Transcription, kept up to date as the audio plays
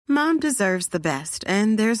Mom deserves the best,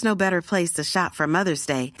 and there's no better place to shop for Mother's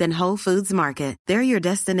Day than Whole Foods Market. They're your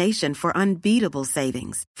destination for unbeatable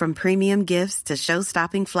savings, from premium gifts to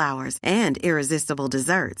show-stopping flowers and irresistible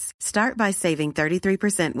desserts. Start by saving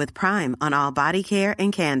 33% with Prime on all body care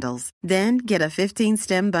and candles. Then get a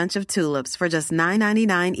 15-stem bunch of tulips for just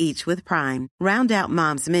 $9.99 each with Prime. Round out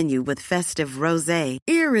Mom's menu with festive rosé,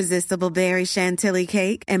 irresistible berry chantilly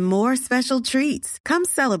cake, and more special treats. Come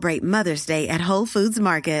celebrate Mother's Day at Whole Foods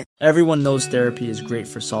Market. Everyone knows therapy is great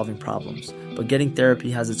for solving problems, but getting therapy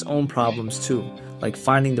has its own problems too, like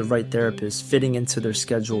finding the right therapist, fitting into their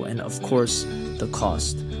schedule, and of course, the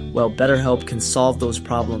cost. Well, BetterHelp can solve those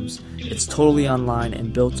problems. It's totally online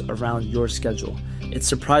and built around your schedule. It's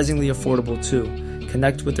surprisingly affordable too.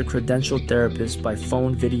 Connect with a credentialed therapist by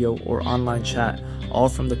phone, video, or online chat, all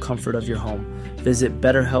from the comfort of your home. Visit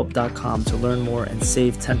BetterHelp.com to learn more and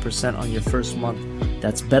save 10% on your first month.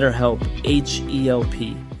 That's BetterHelp,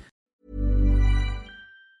 H-E-L-P.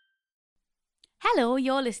 Hello,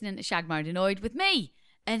 you're listening to Shag Married Annoyed with me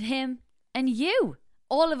and him and you,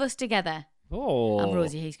 all of us together. Oh, I'm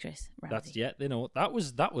Rosie. He's Chris. That's that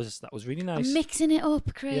was really nice. I'm mixing it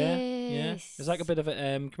up, Chris. Yeah. It's like a bit of a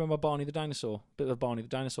remember Barney the dinosaur? Bit of a Barney the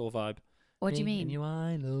dinosaur vibe. What do you mean? You,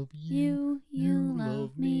 I love you. You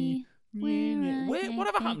love me.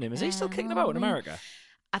 Whatever happened to him? Is he still kicking about in America?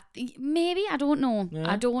 Maybe, I don't know.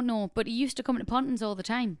 Yeah. I don't know. But he used to come to Pontins all the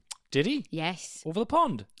time. Did he? Yes. Over the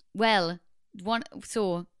pond? Well, Right.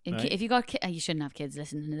 if you got you shouldn't have kids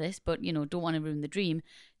listening to this, but don't want to ruin the dream.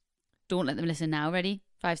 Don't let them listen now. Ready?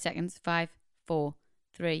 5 seconds. 5, 4,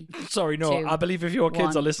 3. Sorry, no. 2, I believe if your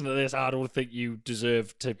kids 1. are listening to this, I don't think you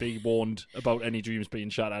deserve to be warned about any dreams being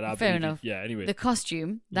shattered. Fair enough. Yeah. Anyway, The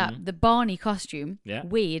costume, the Barney costume,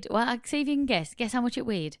 weighed. Well, I'll see if you can guess. Guess how much it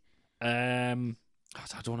weighed. I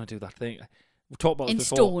don't want to do that thing. We talked about in this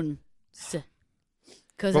before. stone.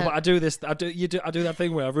 Because but I do this. I do that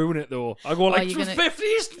thing where I ruin it though. I go like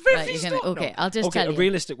 50 stone. Okay, I'll just tell you. A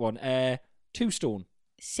realistic one. 2 stone.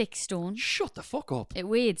 6 stone. Shut the fuck up. It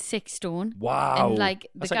weighed 6 stone. Wow. And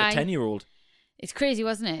That's like a 10-year-old. It's crazy,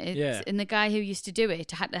 wasn't it? Yeah. And the guy who used to do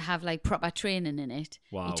it had to have like proper training in it.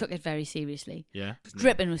 Wow. He took it very seriously. Yeah.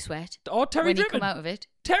 Dripping with sweat. Oh, Terry when Drippin. he come out of it.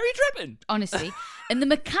 Terry Drippin. Honestly. And the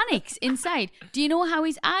mechanics inside. Do you know how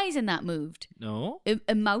his eyes in that moved? No.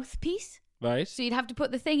 A mouthpiece. Right. So you'd have to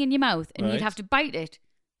put the thing in your mouth and Right. you'd have to bite it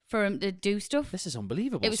for him to do stuff. This is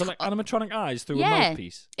unbelievable. It was so like animatronic eyes through a Yeah.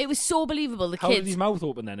 mouthpiece. It was so believable. The How kids. did his mouth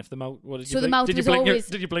open then? If the mouth, what did you So the blink? mouth did you was blink always-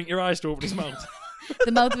 Did you blink your eyes to open his mouth?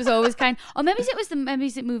 The mouth was always kind. Or maybe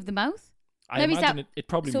it moved the mouth. I Maybe imagine it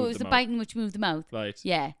probably so moved it was the the mouth. biting which moved the mouth. Right.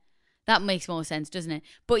 Yeah, that makes more sense, doesn't it?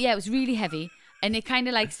 But yeah, it was really heavy, and it kind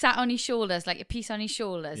of like sat on his shoulders, like a piece on his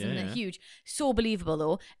shoulders, and Yeah. they're huge. So believable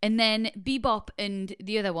though. And then Bebop and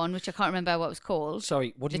the other one, which I can't remember what it was called.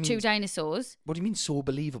 Sorry, what do the you two mean? dinosaurs. What do you mean so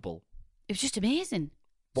believable? It was just amazing.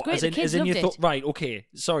 What, Great, as the in, kids as in you loved thought? it. Right, okay.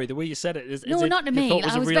 Sorry, the way you said it is. No, as if not to you me. thought it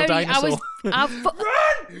was I a was real very. dinosaur. Run!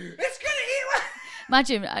 It's gonna eat.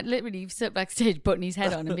 Imagine, I'd literally sit backstage putting his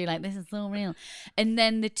head on and be like, this is so real. And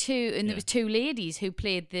then there was 2 ladies who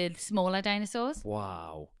played the smaller dinosaurs.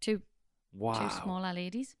 Wow. Two Wow. 2 smaller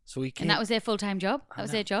ladies. So he came, And that was their full-time job. I That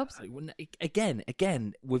was know. their jobs.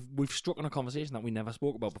 Again, we've struck on a conversation that we never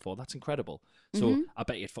spoke about before. That's incredible. So I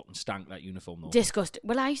bet you'd fucking stank that uniform though. Disgusting.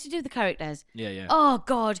 Well, I used to do the characters. Yeah. Oh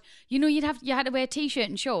God, you had to wear a t-shirt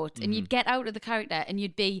and shorts, and you'd get out of the character, and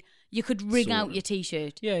you could wring out your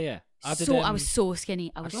t-shirt. Yeah. I was so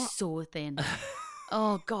skinny. I was don't- so thin.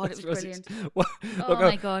 Oh God, it was brilliant. Well, Oh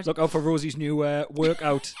my God. Look out for Rosie's new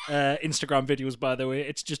workout Instagram videos, by the way.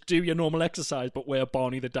 It's just do your normal exercise, but wear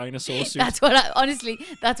Barney the dinosaur suit. That's what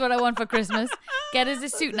I want for Christmas. Get us a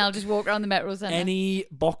suit, and I'll just walk around the Metro Centre. Any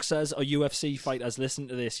boxers or UFC fighters listen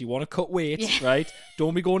to this, you want to cut weight, right?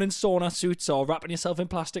 Don't be going in sauna suits or wrapping yourself in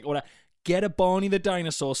plastic or that. Get a Barney the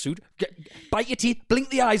dinosaur suit. Bite your teeth. Blink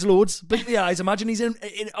the eyes, loads. Blink the eyes. Imagine he's on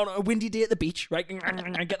a windy day at the beach, right?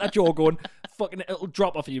 Get that jaw going. Fucking it'll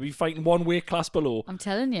drop off you. You'll be fighting one weight class below. I'm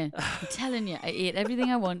telling you. I ate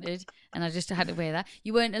everything I wanted, and I just had to wear that.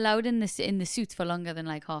 You weren't allowed in the suits for longer than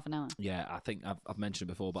like half an hour. Yeah, I think I've mentioned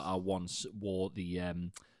it before, but I once wore the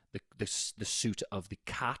suit of the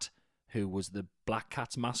cat who was the Black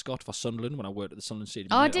Cats mascot for Sunderland when I worked at the Sunderland Stadium.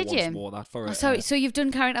 Oh, I did once you? wore that for Sorry, so you've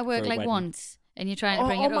done character work for a like wedding. once, and you're trying to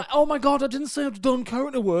bring it up. Oh my God! I didn't say I've done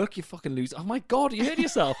character work. You fucking loser! Oh my God! You heard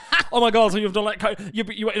yourself. Oh my God! So you've done like you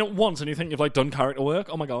went in it once and you think you've like done character work.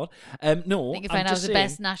 Oh my God! No, I think you find I was the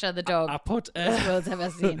best Nasha the dog I put the world's ever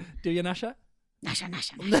seen. Do you Nasha? Nasha.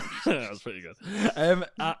 That's pretty good.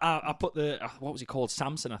 I put what was he called?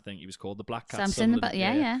 Samson, I think he was called, the Black Cat. Samson, Sunderland.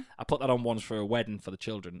 yeah. I put that on once for a wedding for the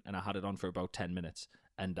children, and I had it on for about 10 minutes.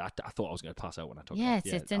 And I thought I was going to pass out when I took Yeah, it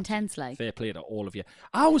off. it's intense, like. Fair play to all of you.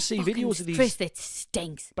 I always see Fucking videos of these. Chris, that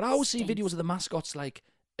stinks. But I always see Stinks. videos of the mascots like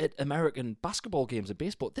at American basketball games and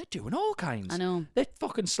baseball. They're doing all kinds. I know. They're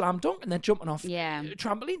fucking slam dunk and they're jumping off Yeah.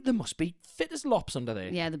 trampoline. They must be fit as lops under there.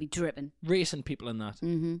 Yeah, they'll be dripping. Racing people in that.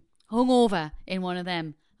 Mm-hmm. Hungover in one of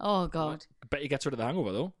them. Oh, God. I bet he gets rid of the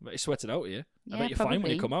hangover though. I bet he sweats it out of you. I Yeah, bet you're fine when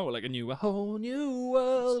probably. you come out like a whole new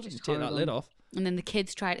world. It's You just take that horrible. lid off. And then the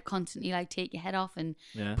kids try to constantly like take your head off and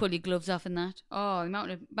Yeah. pull your gloves off and that. Oh, the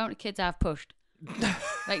amount of kids I've pushed.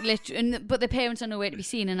 Like literally, but the parents are nowhere to be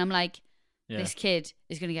seen, and I'm like, Yeah. this kid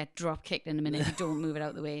is going to get drop kicked in a minute if you don't move it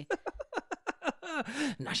out the way.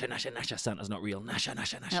 Nasha, Nasha, Nasha, Santa's not real. Nasha,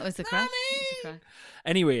 Nasha, Nasha. That was the crack. That was the crack.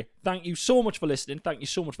 Anyway, thank you so much for listening. Thank you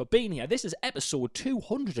so much for being here. This is episode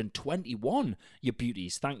 221, you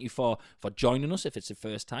beauties. Thank you for joining us if it's the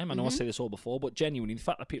first time. I know I say this all before, but genuinely, the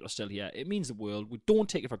fact that people are still here, it means the world. We don't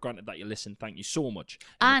take it for granted that you listen. Thank you so much.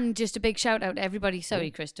 And just a big shout out to everybody.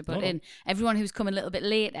 Sorry, Chris, to put No. in everyone who's come a little bit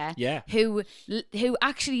later. Yeah. Who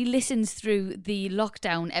actually listens through the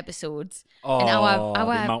lockdown episodes. Oh, and the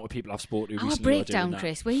our amount of people I've spoken to our recently. who are doing breakdown, that.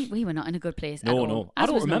 Chris. We were not in a good place. at No, all, no. I as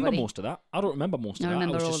don't was remember nobody. most of that. I don't remember most of I that. I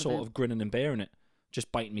remember was all just of sort it. of grinning and bearing it.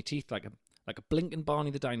 Just biting me teeth like a blinking Barney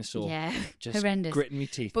the dinosaur. Yeah, Just horrendous. gritting me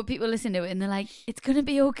teeth. But people listen to it and they're like, "It's gonna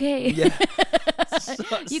be okay." Yeah.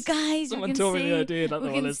 You guys, Someone we can told me see, the idea that we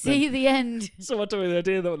they were can listening. see the end. Someone told me the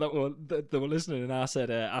idea that they were listening, and I said,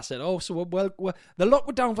 "Oh, so we're the lock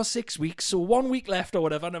were down for 6 weeks, so 1 week left or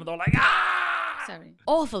whatever." And they're like, "Ah!" Sorry,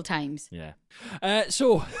 awful times. Yeah.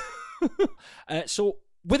 So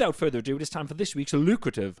without further ado, it's time for this week's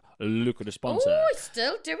lucrative sponsor. Oh,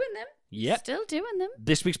 still doing them. Yep. Still doing them.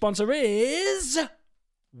 This week's sponsor is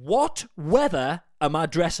What Weather Am I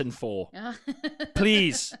Dressing For?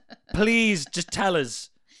 Please, just tell us.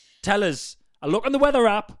 Tell us. I look on the weather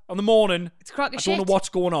app on the morning. It's a crock of I don't know shit. what's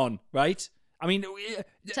going on, right? I mean,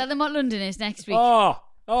 Tell them what London is next week.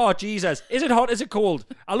 Oh, Jesus. Is it hot? Is it cold?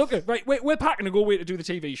 I look at, right, we're packing to go away to do the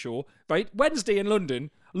TV show, right? Wednesday in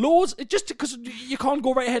London. Loads, just because you can't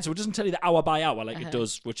go right ahead, so it doesn't tell you the hour by hour like it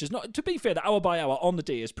does, which is not, to be fair, the hour by hour on the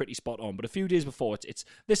day is pretty spot on, but a few days before, it's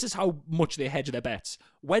this is how much they hedge their bets.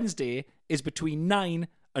 Wednesday is between 9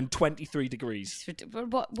 and 23 degrees.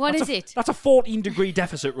 What is it? That's a 14-degree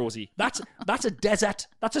deficit, Rosie. That's a desert.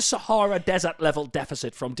 That's a Sahara desert level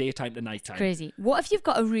deficit from daytime to nighttime. Crazy. What if you've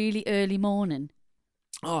got a really early morning?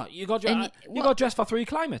 Oh, you got dressed for 3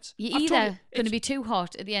 climates. You're I've told either you, going it's- to be too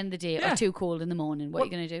hot at the end of the day Yeah. or too cold in the morning. What are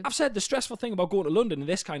you going to do? I've said the stressful thing about going to London in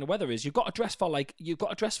this kind of weather is you've got to dress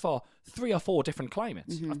for 3 or 4 different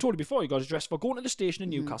climates. Mm-hmm. I've told you before, you've got to dress for going to the station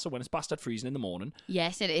in Newcastle when it's bastard freezing in the morning.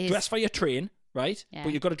 Yes, it is. Dress for your train, right? Yeah.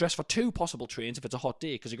 But you've got to dress for 2 possible trains if it's a hot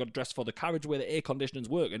day because you've got to dress for the carriage where the air conditioning's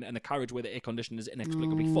working and the carriage where the air conditioning is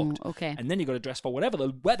inexplicably fucked. okay. And then you've got to dress for whatever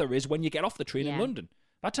the weather is when you get off the train in Yeah. London.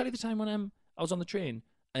 I tell you the time when I was on the train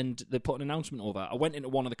and they put an announcement over. I went into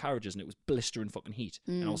one of the carriages and it was blistering fucking heat.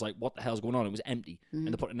 And I was like, what the hell's going on? It was empty. And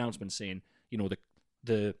they put an announcement saying, you know,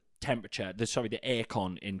 the temperature, the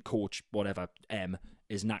aircon in coach whatever M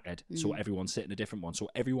is knackered. So everyone's sitting in a different one. So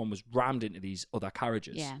everyone was rammed into these other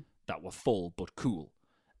carriages Yeah. that were full but cool.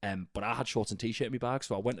 But I had shorts and t-shirt in my bag,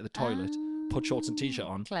 so I went to the toilet, put shorts and t-shirt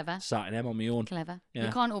on, Clever. sat in them on my own. Clever. Yeah.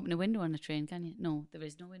 You can't open a window on a train, can you? No, there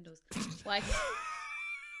is no windows. Why?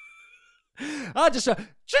 I just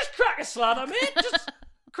crack a slather, mate. Just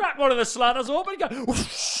crack one of the slathers open and go.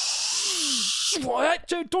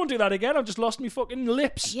 Don't do that again. I've just lost me fucking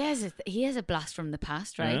lips. He has a blast from the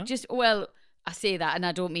past, right? Yeah. I say that and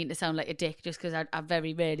I don't mean to sound like a dick just because I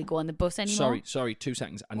very rarely go on the bus anymore. Sorry, 2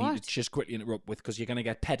 seconds. I need What? to just quickly interrupt because you're going to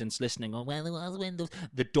get pedants listening. Oh, well, there was windows.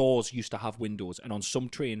 The doors used to have windows, and on some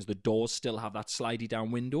trains, the doors still have that slidey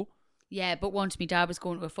down window. Yeah, but once my dad was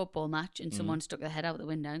going to a football match and Mm. someone stuck their head out the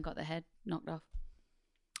window and got their head knocked off.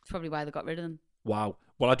 That's probably why they got rid of them. Wow.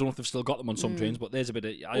 Well, I don't know if they've still got them on some trains, but there's a bit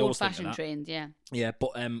of... I always think of Old-fashioned that. trains, yeah. Yeah,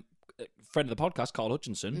 but a friend of the podcast, Carl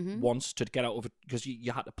Hutchinson, Mm-hmm. wants to get out of it because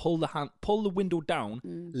you had to pull the window down,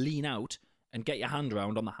 Mm. lean out, and get your hand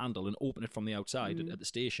around on the handle and open it from the outside at the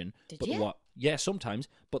station. Did but you? They were, yeah, sometimes.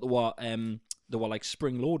 But they were like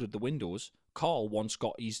spring loaded the windows. Carl once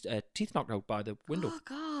got his teeth knocked out by the window.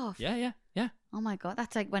 Fuck off. Yeah. Oh my God,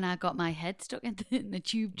 that's like when I got my head stuck in the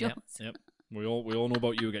tube jaws. Yep. We all know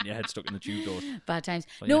about you getting your head stuck in the tube doors. Bad times.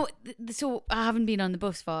 But No, so I haven't been on the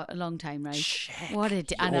bus for a long time, right? Check What a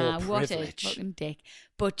your what a privilege. fucking dick.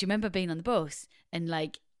 But do you remember being on the bus and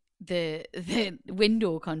like the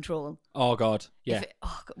window control? Oh God, yeah.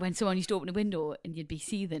 When someone used to open a window and you'd be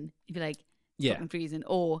seething, you'd be like, Yeah. fucking freezing.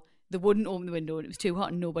 Or they wouldn't open the window and it was too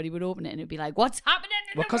hot and nobody would open it and it'd be like, what's happening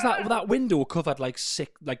because that window covered like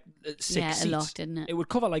six Yeah, seats. a lot, didn't it? It would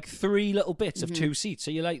cover like 3 little bits of 2 seats.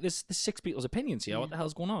 So you're like, there's 6 people's opinions here. What the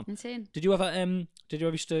hell's going on? Insane. Did you ever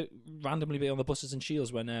used to randomly be on the buses and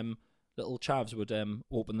Shields when little chavs would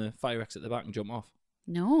open the fire exit at the back and jump off?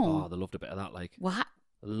 No. Oh, they loved a bit of that. Like, What?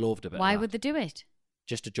 loved a bit. Why of that. would they do it?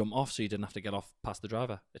 Just to jump off, so you didn't have to get off past the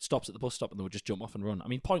driver. It stops at the bus stop, and they would just jump off and run. I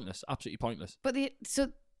mean, pointless, absolutely pointless. But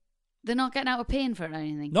they're not getting out of paying for it or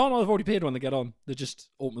anything. No, they've already paid when they get on. They just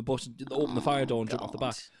open the bus, they open the fire door, and jump off the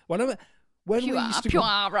back. When we used to Pure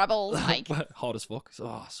go, rebels, like. hard as fuck. So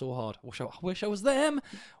hard. Wish I was them.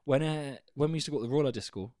 When we used to go to the roller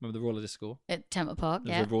disco, remember the roller disco? At Temple Park,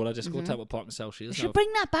 There yeah. was a roller disco at Temple Park in South Shields. We should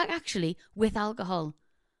bring that back, actually, with alcohol.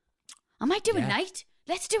 I might do a Yeah. night.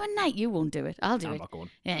 Let's do a night. You won't do it. I'll do I'm it. not going.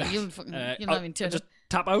 Yeah, you'll fucking. You're I'll not even turn just up.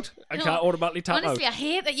 tap out. I No, can't automatically tap Honestly, out. I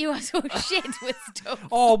hate that you are so shit with stuff.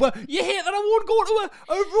 Oh, but you hate that I won't go to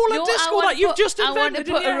a roller No, disco I want that you've just I want invented.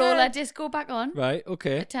 to put in a your roller head. disco back on Right,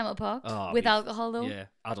 okay. at Temple Park Oh, with be- alcohol, though. Yeah,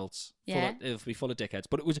 adults. Yeah. It'll be full of dickheads.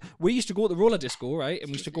 But we used to go to the roller disco, right? And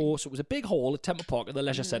we used to go, so it was a big hall at Temple Park at the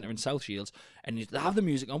Leisure Centre in South Shields. And you'd have the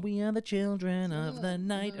music on, we are the children of the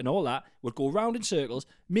night, and all that. Would go round in circles.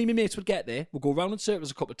 Me and my mates would get there. We'd go round in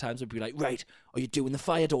circles a couple of times and be like, right, are you doing the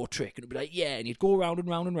fire door trick? And it'd be like, yeah. And you'd go round and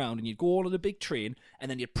round and round, and you'd go on a big train,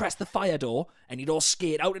 and then you'd press the fire door, and you'd all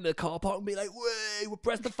skate out into the car park and be like, way, we'll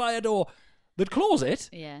press the fire door. They'd close it,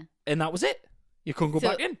 Yeah. and that was it. You couldn't go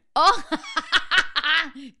back in. Oh,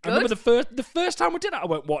 I remember the first time we did it, I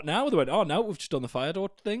went, what now? They went, oh, no, we've just done the fire door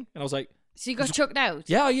thing. And I was like, so you got chucked out?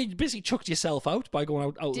 yeah, you basically chucked yourself out by going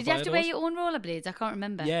out Did the you fire have to doors. wear your own rollerblades? I can't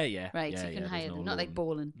remember. Yeah. Right, yeah, so you can there's hire no them, not like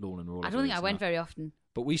bowling. roller I don't think I blades went and that. very often.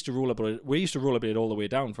 But we used to rollerblade all the way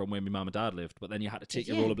down from where my mum and dad lived. But then you had to take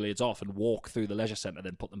Did your you? rollerblades off and walk through the leisure centre,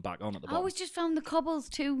 then put them back on at the I bottom. always just found the cobbles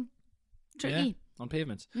too tricky. Yeah, on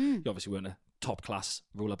pavements. You obviously weren't a top class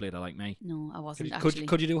rollerblader like me. No, I wasn't Could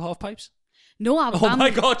actually. you do half pipes? No, Oh my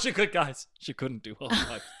god, she could, guys. She couldn't do half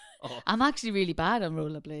pipes. Oh, I'm actually really bad on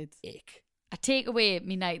rollerblades. ick. I take away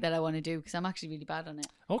my night that I want to do because I'm actually really bad on it.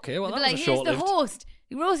 Okay, well, They'll that be was like, a here's the short-lived host.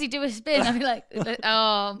 Rosie, do a spin. I'll be like,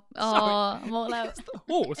 I'm all out.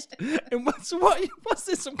 host. And what's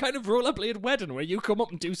this, some kind of rollerblade wedding where you come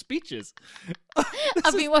up and do speeches?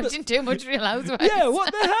 I've been watching too much Real Housewives. Yeah,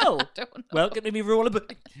 what the hell? I don't know. Welcome to me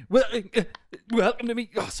rollerblade. Welcome to me.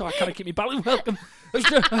 Oh, sorry, I can't keep me balance. Welcome.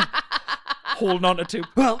 Holding on to two.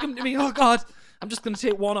 Welcome to me. Oh God. I'm just going to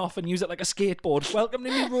take one off and use it like a skateboard. Welcome to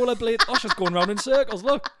me rollerblade. Oh, she's going round in circles.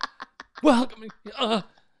 Look. Welcome.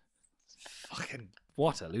 Fucking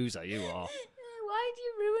what a loser you are. Why do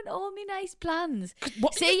you ruin all my nice plans?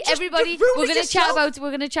 What- See, you just- everybody, you ruined we're gonna chat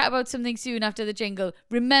yourself. about something soon after the jingle.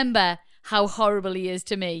 Remember how horrible he is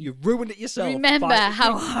to me. You ruined it yourself. Remember by-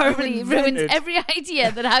 how you horribly he ruins invented- every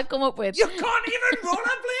idea that I come up with. You can't even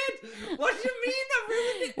rollerblade. What do you mean I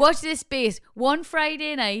ruined it? Watch this space. One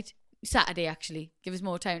Friday night, Saturday actually, give us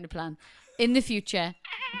more time to plan. In the future,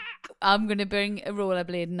 I'm going to bring a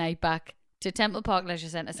rollerblade night back to Temple Park Leisure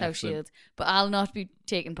Centre, South Excellent. Shields, but I'll not be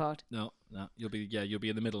taking part. No, you'll be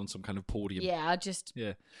in the middle on some kind of podium. Yeah, I'll just...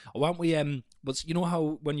 Yeah. Or aren't we but you know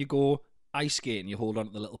how when you go ice skating you hold on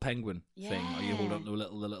to the little penguin thing, or you hold on to the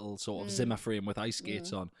little sort of Zimmer frame with ice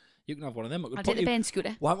skates on? You can have one of them. I'll take the Ben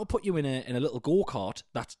scooter. Why don't we put you in a little go-kart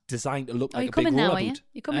that's designed to look Oh, like you're a big coming now, roller are you? boot?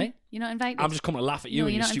 You're coming? Eh? You're not invited? I'm just coming to laugh at you No,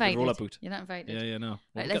 and you're your not stupid invited. roller boot. You're not invited. Yeah, no. Right,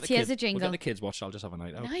 We'll let's get hear kids- the We'll jingle. get the kids watched. I'll just have a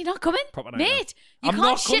night out. No, you're not coming? Proper night Mate, out. you I'm can't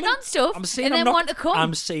not shit coming. on stuff I'm saying and I'm then not, want to come.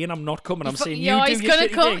 I'm saying I'm not coming. I'm saying you You're do always your going shitty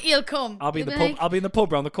to come. thing. He'll come. I'll be in the He'll pub. I'll be in the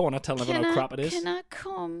pub round the corner telling them Can how I- crap it is. Can I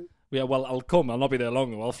come? Yeah, well, I'll come. I'll not be there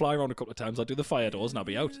long though. I'll fly around a couple of times. I'll do the fire doors and I'll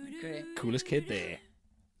be out. Great. Coolest kid there.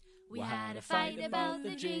 We had a fight about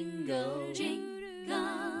the jingle.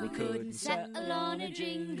 We couldn't settle on a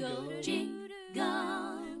jingle.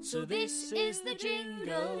 So this is the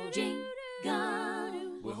jingle.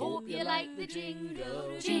 We hope you like the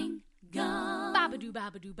jingle. Babadoo,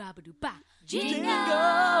 babadoo, babadoo, ba. Jingle.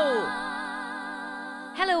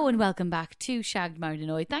 Hello and welcome back to Shagged, Married and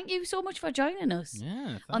Annoyed. Thank you so much for joining us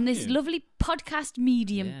Yeah, on this lovely podcast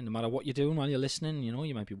medium. Yeah, no matter what you're doing while you're listening, you know,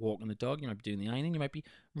 you might be walking the dog, you might be doing the ironing, you might be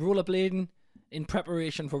rollerblading in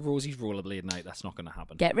preparation for Rosie's rollerblade night. That's not going to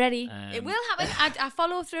happen. Get ready. Um, It will happen. I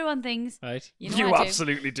follow through on things. Right? You know I do.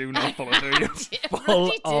 absolutely do not follow through. You're full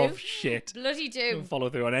bloody do. of shit. Bloody do. You don't follow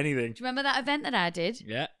through on anything. Do you remember that event that I did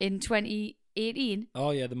Yeah. in 2018?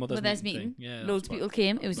 Oh, yeah, the Mother's Mother's meeting. meeting. Thing. Yeah, Loads that's of people what-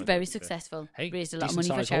 came. It that's was what I very did there. successful. Hey, raised a lot of decent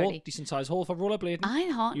money for size hall, charity. decent size hall for rollerblading. I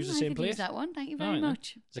know. Use the I same could place. use that one. Thank you All very right, then.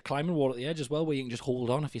 much. There's a climbing wall at the edge as well where you can just hold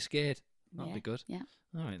on if you're scared. That'll Yeah, be good. Yeah.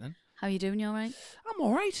 All right, then. How you doing? You all right? I'm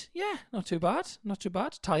all right. Yeah, not too bad. Not too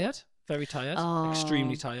bad. Tired. Very tired. Oh.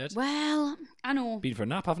 Extremely tired. Well, I know. Been for a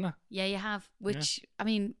nap, haven't I? Yeah, you have. Which, I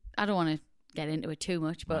mean, I don't want to get into it too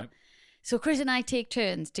much, but... Right. So Chris and I take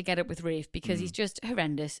turns to get up with Rafe because he's just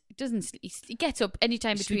horrendous. He doesn't. He gets up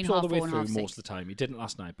anytime He between sleeps all the 4:30 way and through 6:30. most of the time. He didn't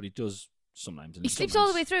last night, but he does sometimes. And He sleeps all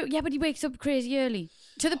the way through. Yeah, but he wakes up crazy early.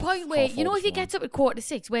 To the point where, you know, if he gets up at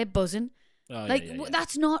 5:45, we're buzzing. Oh, Like, yeah.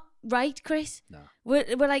 that's not right, Chris. No. We're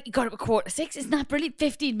like, you got up at 5:45. Isn't that brilliant?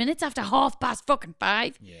 15 minutes after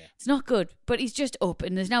 5:30. Yeah. It's not good. But he's just up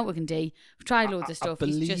and there's nothing we can do. We've tried loads of stuff. I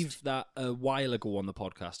He's believe just... that a while ago on the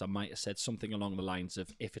podcast, I might have said something along the lines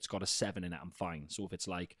of, if it's got a 7 in it, I'm fine. So if it's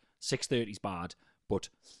like 6:30 is bad, but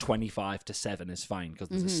 25 to 7 is fine because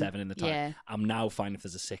there's a 7 in the time. Yeah. I'm now fine if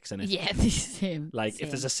there's a 6 in it. Yeah, the same. Like, same.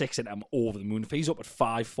 if there's a 6 in it, I'm over the moon. If he's up at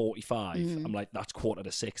 5:45, I'm like, that's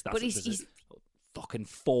 5:45. That's But he's fucking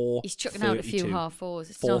 4. He's chucking out a few half fours.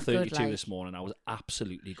 It's not good, 4:32 like. this morning. I was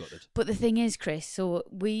absolutely gutted. But the thing is, Chris, so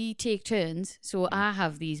we take turns. So I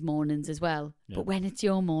have these mornings as well. Yeah. But when it's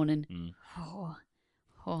your morning,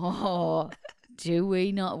 do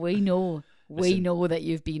we not? We know. We Listen, know that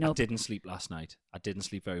you've been I up. didn't sleep last night. I didn't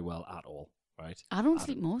sleep very well at all. Right. I don't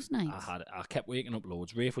sleep most nights. I kept waking up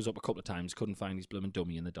loads. Rafe was up a couple of times, couldn't find his blooming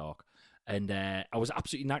dummy in the dark. And I was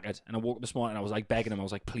absolutely knackered. And I woke up this morning and I was like begging him. I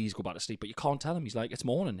was like, please go back to sleep. But you can't tell him. He's like, it's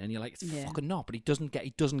morning. And you're like, it's fucking not. But he doesn't get it.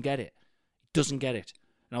 He doesn't get it.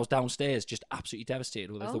 And I was downstairs just absolutely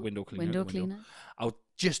devastated. Well, there's the window cleaner. Window cleaner. I was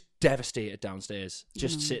just devastated downstairs.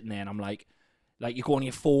 Just sitting there and I'm like you go on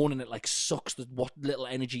your phone and it like sucks what little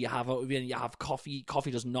energy you have out of you, and you have coffee. Coffee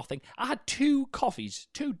does nothing. I had 2 coffees,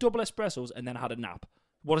 2 double espressos, and then I had a nap.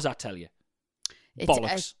 What does that tell you?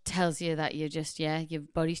 Bollocks. It tells you that you're just, your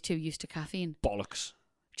body's too used to caffeine. Bollocks.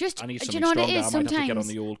 Just, I need do something you know what stronger. it is? I might Sometimes have to get on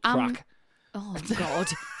the old crack. Oh, God.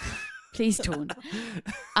 Please don't.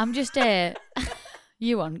 I'm just,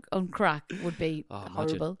 you on crack would be horrible.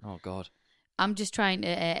 Imagine. Oh, God. I'm just trying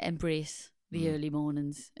to embrace the early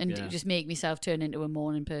mornings and just make myself turn into a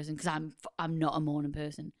morning person because I'm not a morning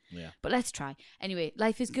person. Yeah. But let's try. Anyway,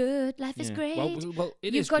 life is good. Life is great. Well,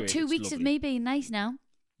 You've got 2 weeks of me being nice now.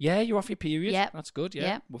 Yeah, you're off your period. Yep. That's good. Yeah.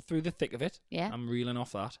 Yep. We're through the thick of it. Yeah. I'm reeling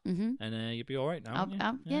off that. Mm-hmm. And you'll be all right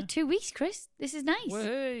now. Yeah, 2 weeks, Chris. This is nice. Well,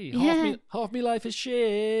 hey, Yeah. half me life is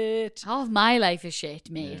shit. Half my life is shit,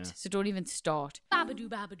 mate. Yeah. So don't even start. Babadoo,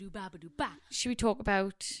 babadoo, babadoo, ba. Should we talk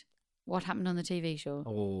about what happened on the TV show?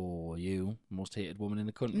 Oh, you most hated woman in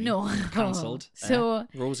the country. No. Cancelled. So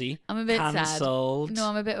Rosie. I'm a bit cancelled. sad. No,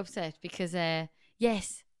 I'm a bit upset because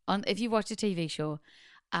yes, if you watch the TV show,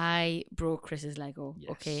 I broke Chris's Lego.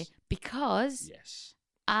 Yes. Okay, because Yes.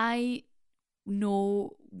 I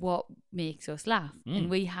know what makes us laugh, and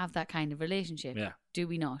we have that kind of relationship. Yeah. Do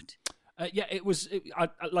we not? Yeah, it was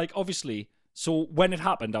like obviously. So when it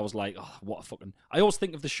happened, I was like, oh, what a fucking. I always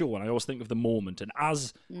think of the show and I always think of the moment. And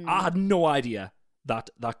as I had no idea that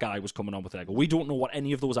guy was coming on with Lego. We don't know what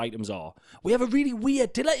any of those items are. We have a really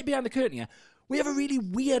weird, to let you behind the curtain here, we have a really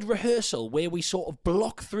weird rehearsal where we sort of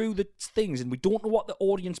block through the things and we don't know what the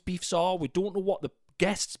audience beefs are. We don't know what the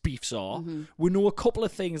guests' beefs are. We know a couple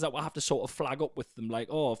of things that we'll have to sort of flag up with them, like,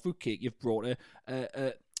 oh, fruitcake, you've brought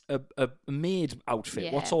a maid outfit.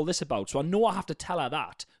 Yeah. What's all this about? So I know I have to tell her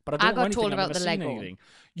that, but I don't know got anything. told I've about never the seen Lego. anything.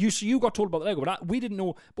 You got told about the Lego, but we didn't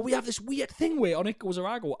know. But we have this weird thing where on It Goes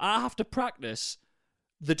Arago, I have to practice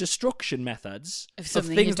the destruction methods Of of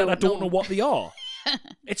something things you that I don't don't know know. what they are.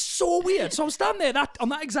 It's so weird. So I'm standing there on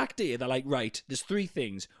that exact day. They're like, right, there's 3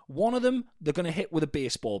 things. One of them, they're going to hit with a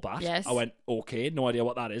baseball bat. Yes. I went, okay, no idea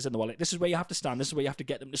what that is. And they were like, this is where you have to stand. This is where you have to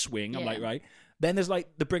get them to swing. I'm Yeah. like, right. Then there's like,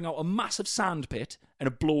 they bring out a massive sand pit and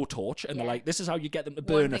a blowtorch. And they're Yeah. like, this is how you get them to One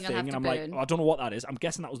burn a thing I'll thing. have And to I'm like, burn. oh, I don't know what that is. I'm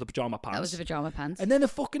guessing that was the pajama pants. That was the pajama pants. And then the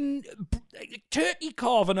fucking turkey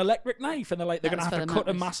carve an electric knife. And they're like, they're That going to was have for to the cut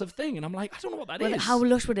a mattress. massive thing. And I'm like, I don't know what that is. Well, how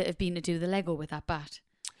lush would it have been to do the Lego with that bat?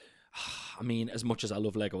 I mean, as much as I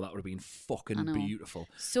love Lego, that would have been I fucking know. beautiful.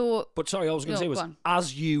 So, But sorry, I was going to No, say was go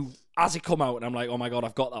on. as it come out, and I'm like, oh my god,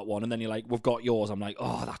 I've got that one, and then you're like, we've got yours. I'm like,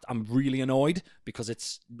 oh, I'm really annoyed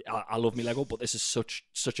because I love me Lego, but this is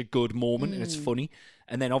such a good moment and it's funny.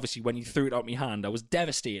 And then obviously when you threw it out my hand, I was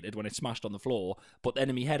devastated when it smashed on the floor. But then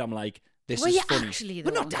in my head, I'm like, this Were is you funny. actually,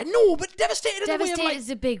 but though? not no, but devastated. In the way devastated of like, is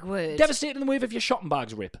a big word. devastated in the way of if your shopping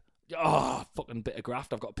bags rip. Oh, fucking bit of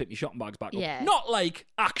graft. I've got to pick my shopping bags back Yeah. up. Not like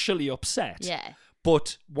actually upset. Yeah.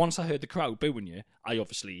 But once I heard the crowd booing you, I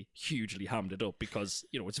obviously hugely hammed it up because,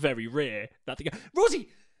 it's very rare that they go, Rosie,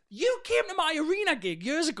 you came to my arena gig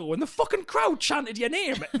years ago and the fucking crowd chanted your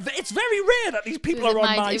name. It's very rare that these people was are on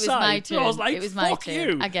my- my it was side. my So I was turn. like, It was my fuck turn.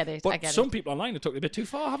 you. I get it. But I get some it. people online have took it a bit too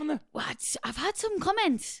far, haven't they? What? I've had some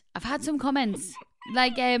comments.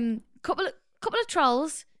 Like couple of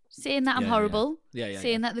trolls saying that I'm Yeah, horrible, Yeah.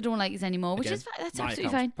 saying that they don't like us anymore, which Again, is that's my absolutely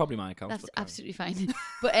account. fine. Probably my account. That's but carry on. absolutely fine.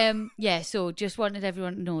 But yeah, so just wanted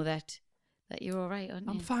everyone to know that you're all right, aren't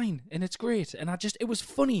you? I'm fine, and it's great. And it was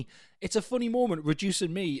funny. It's a funny moment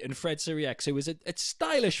reducing me and Fred Siriax, who is a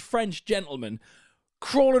stylish French gentleman,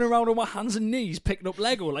 crawling around on my hands and knees, picking up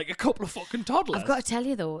Lego like a couple of fucking toddlers. I've got to tell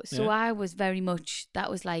you though, so Yeah. I was very much, that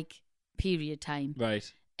was like period time.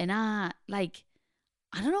 Right. And I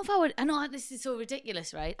don't know if I would, I know this is so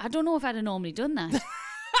ridiculous, right? I don't know if I'd have normally done that. You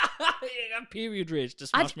got period rage to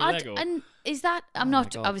smash me Lego. And is that, Oh my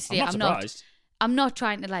God. obviously, I'm not surprised. I'm not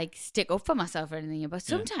trying to like stick up for myself or anything, but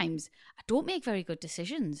sometimes I don't make very good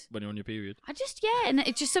decisions. When you're on your period. I just, and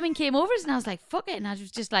it just, something came over us and I was like, fuck it. And I was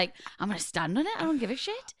just like, I'm going to stand on it. I don't give a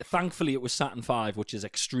shit. Thankfully, it was Saturn V, which is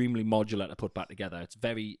extremely modular to put back together. It's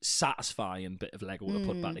very satisfying bit of Lego to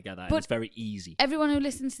put back together, and But it's very easy. Everyone who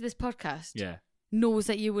listens to this podcast Yeah. knows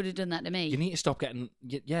that you would have done that to me. You need to stop getting...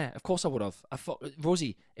 Yeah, of course I would have.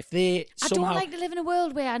 Rosie, if they I somehow... don't like to live in a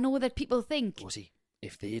world where I know that people think, Rosie,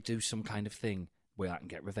 if they do some kind of thing where I can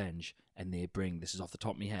get revenge and they bring... This is off the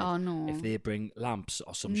top of my head. oh no. If they bring lamps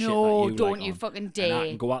or some shit No, that you don't like you on, fucking and I dare.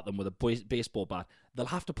 can go at them with a baseball bat, they'll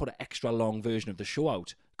have to put an extra long version of the show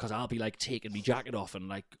out because I'll be like taking my jacket off and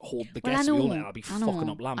like hold the Well, I guest know, wheel and I'll be I know, fucking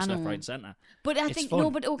up lamps I left, know. right and centre. But I It's think, fun. no,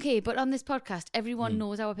 but okay, but on this podcast, everyone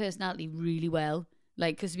knows our personality really well.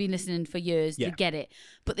 Like, because we've been listening for years, Yeah. they get it.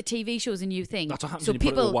 But the TV show's a new thing. That's what happens so when you put it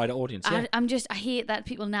to people, a wider audience. Yeah. I hate that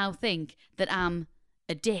people now think that I'm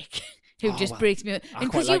a dick who Oh, just well, breaks me up. I And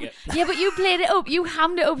quite 'cause like you, it. yeah, but you played it up. You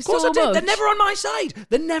hammed it up Of course so I did. much. They're never on my side.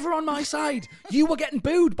 They're never on my side. You were getting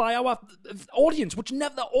booed by our audience, which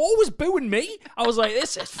never. They're always booing me. I was like,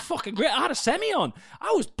 this is fucking great. I had a semi on.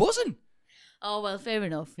 I was buzzing. Oh, well, fair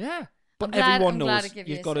enough. Yeah. But I'm glad- everyone I'm glad knows I give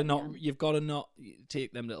you you've a got to semi not. on. You've got to not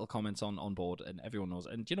take them little comments on board, and everyone knows.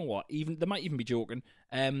 And do you know what? Even they might even be joking.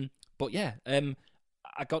 But yeah.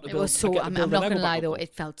 I got to It build. was so, I get to I'm build not the going to Lego lie back though, up.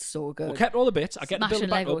 it felt so good. We kept all the bits. I get to build Smashing it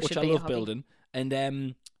back Lego up, which should I be a love hobby. building. And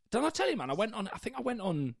did I not tell you, man? I think I went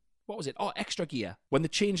on. What was it? Oh, Extra Gear. When they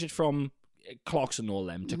changed it from Clarkson and all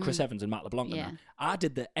them to Chris Evans and Matt LeBlanc. Mm-hmm. Yeah. And that, I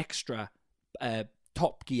did the extra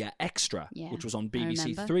Top Gear Extra, Yeah, which was on I BBC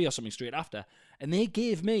remember. Three or something straight after, and they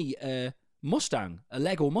gave me a Mustang, a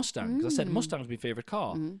Lego Mustang, because I said Mustang's my favourite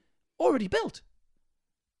car, already built.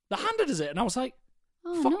 They handed us it, and I was like,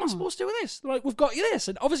 Oh, "Fuck, no. am I supposed to do with this?" They're like, "We've got you this,"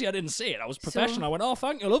 and obviously I didn't say it. I was professional. So- I went, "Oh,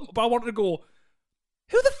 thank you, love," but I wanted to go,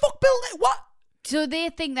 "Who the fuck built it? What?" So they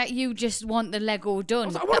think that you just want the Lego done.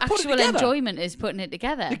 I The wanna put it actual together. enjoyment is putting it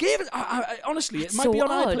together. They gave it. Honestly, That's it might so be on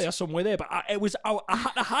odd. iPlayer somewhere there, but I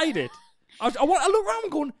had to hide it. I look around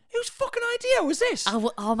and going, "Whose fucking idea was this?"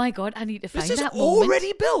 Oh my god, I need to find This is that moment.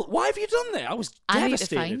 already built. Why have you done that? I was I need to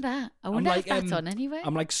devastated. find that. I wonder if that's on anywhere.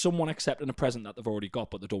 I'm like someone accepting a present that they've already got,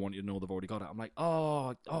 but they don't want you to know they've already got it. I'm like,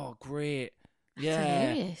 oh, great. That's Yeah.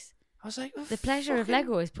 hilarious. I was like, The pleasure of fucking-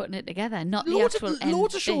 Lego is putting it together, not the Loads actual of, end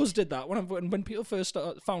loads of shows bit. did that when people first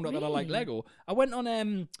found out that I like Really? Lego. I went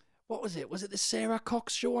on what was it? Was it the Sarah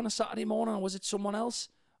Cox show on a Saturday morning, or was it someone else?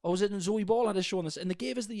 Or was it Zoe Ball had a show on this? And they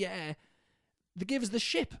gave us the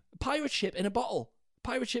ship, a pirate ship in a bottle,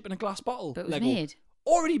 pirate ship in a glass bottle. But it was Lego. made.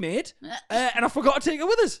 Already made, and I forgot to take it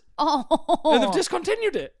with us. Oh, And they've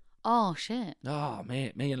discontinued it. oh shit! Oh,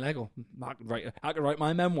 mate, me and Lego. I could write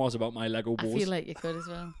my memoirs about my Lego I wars. feel like you could as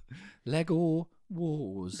well. Lego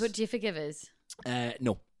wars. But do you forgive us?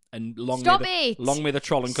 No. And long Stop may it. Long may the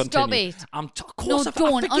trolling Stop continue. it. Of No, course, I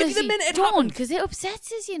don't. forgive Honestly, you the minute it don't, happened. because it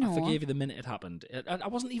upsets us. You know. I forgave you the minute it happened. I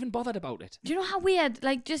wasn't even bothered about it. Do you know how weird,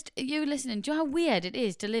 like, just you listening, do you know how weird it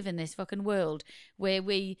is to live in this fucking world where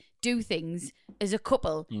we do things as a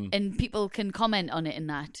couple and people can comment on it and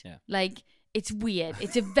that? Yeah. Like, it's weird.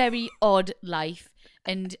 It's a very odd life.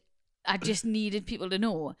 And I just needed people to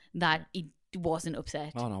know that he wasn't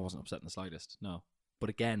upset. Oh, no, I wasn't upset in the slightest. No. But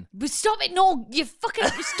again, But stop it. No, you fucking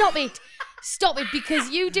stop it. Stop it, because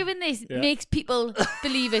you doing this Yeah. makes people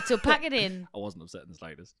believe it. So pack it in. I wasn't upset in the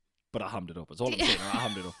slightest. But I hammed it up. That's all I'm saying. I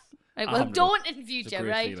hammed it up. Right, I well, hammed it up. don't in It's a future, great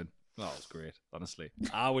right? feeling. Oh, it was great, honestly.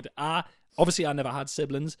 Obviously, I never had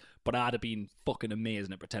siblings, but I'd have been fucking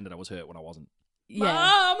amazing at pretending I was hurt when I wasn't. Yeah.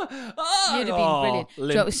 Mom! Oh, You'd have been brilliant. Do you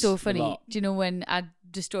know what was so limps a funny? lot. Do you know when I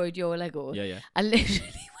destroyed your Lego? Yeah, yeah. I literally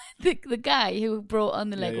went, the guy who brought on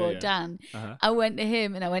the Yeah, Lego, yeah, yeah. Dan, Uh-huh. I went to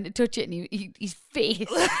him and I went to touch it and his face.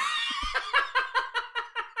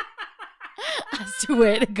 I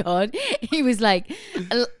swear to God, he was like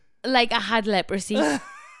I had leprosy.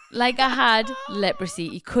 Like I had leprosy.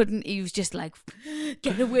 He couldn't, he was just like,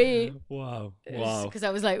 get away. Wow. Because I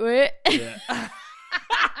was like, wait. Yeah.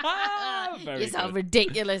 Very You sound good.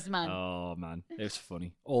 ridiculous, man. Oh, man. It was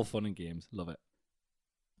funny. All fun and games. Love it.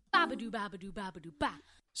 Babadoo, babadoo, babadoo, ba.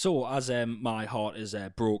 So, as my heart is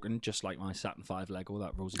broken, just like my Saturn V Lego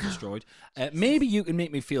that Rosie destroyed, maybe you can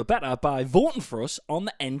make me feel better by voting for us on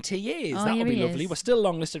the NTAs. Oh, that would be here he lovely. is. We're still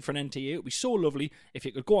longlisted for an NTA. It would be so lovely if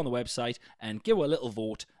you could go on the website and give a little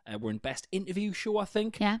vote. We're in Best Interview Show, I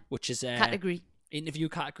think. Yeah. Which is... Category. Interview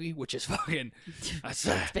category, which is fucking... That's,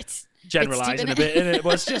 Bits generalising deep, a bit, innit?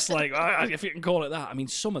 But it's just like, if you can call it that. I mean,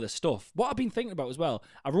 some of the stuff. What I've been thinking about as well,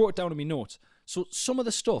 I wrote it down in my notes. So some of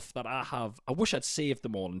the stuff that I have, I wish I'd saved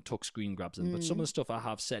them all and took screen grabs of them, but some of the stuff I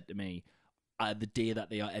have said to me the day that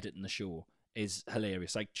they are editing the show is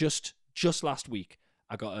hilarious. Like just last week,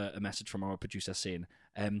 I got a message from our producer saying,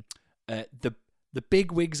 the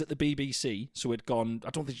big wigs at the BBC, so it'd gone,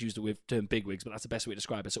 I don't think you used the term big wigs, but that's the best way to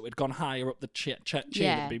describe it. So it'd gone higher up the chain at the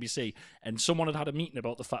BBC, and someone had a meeting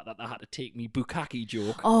about the fact that they had to take me bukkake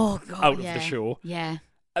joke Oh, God, out of the show. Yeah.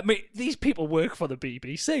 I mean, these people work for the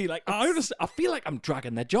BBC. Like, I feel like I'm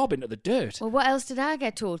dragging their job into the dirt. Well, what else did I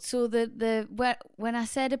get told? So when I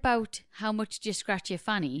said about how much do you scratch your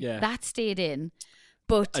fanny, that stayed in.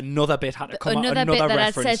 But Another bit had to come out. another bit that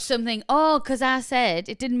reference. I said something. Oh, because I said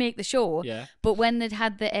it didn't make the show. Yeah. But when they'd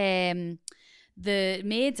had the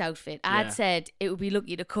maid's outfit, I'd said it would be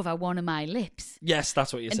lucky to cover one of my lips. Yes,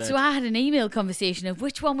 that's what you And said. so I had an email conversation of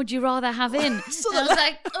which one would you rather have in? And I was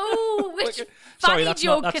like, oh, which Sorry, funny that's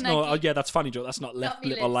joke not. That's can no. I keep? Yeah, that's funny joke. That's not left Not me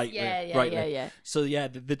lip or lips. right Yeah, lip. yeah, Right yeah, lip. yeah. So yeah,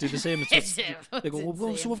 they do the same. They go,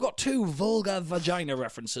 well, so we've got two vulgar vagina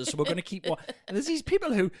references, so we're going to keep one. And there's these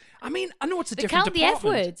people who, I mean, I know it's a They different count the F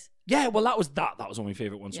department. words. Yeah, well, that was one of my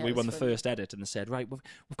favourite ones. So Yeah, we it won the was funny. first edit, and they said, right,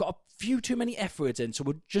 we've got a few too many F words in, so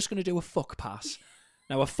we're just going to do a fuck pass.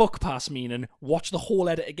 Now, a fuck pass meaning watch the whole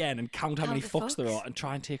edit again and count how many the fucks there fucks. are and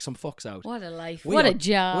try and take some fucks out. What a life. We What are- a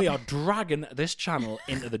job. We are dragging this channel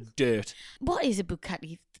into the dirt. What is a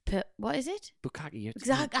Bugatti? What is it? Bukkake. Because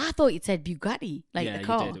I thought you'd said Bugatti, like yeah, the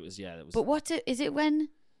car. you did. It was, yeah. It was, But what's it? Is it when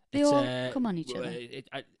they it's, all come on each other?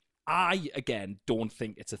 I, again, don't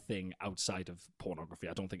think it's a thing outside of pornography.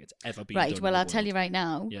 I don't think it's ever been Right. done Well, in the I'll tell world. you right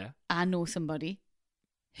now. Yeah, I know somebody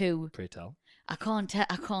who pray tell. I can't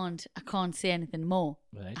say anything more.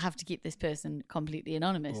 Right. I have to keep this person completely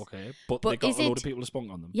anonymous. Okay, but But they got is a load it- of people to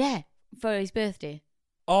spunk on them. Yeah, for his birthday.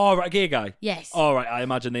 Oh, right, a gay guy. Yes. All right, I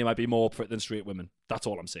imagine they might be more up for it than straight women. That's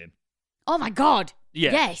all I'm saying. Oh my God.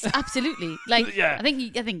 Yeah. Yes, absolutely. Like, Yeah. I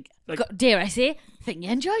think. Like- Dare I say? I think you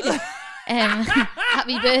enjoyed it.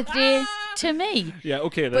 Happy birthday to me. Yeah,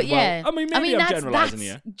 okay then. But yeah, Well, I mean, maybe I'm generalising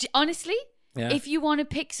here. Honestly, Yeah. if you want to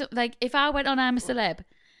pick some, like, if I went on I'm a Celeb,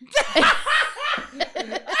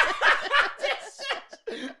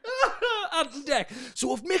 Ant Deck. So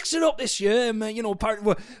we've mixed it up this year.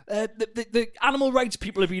 Apparently, the animal rights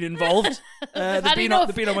people have been involved. They've had been enough.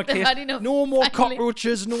 they've been on my They've case. had enough, No more finally.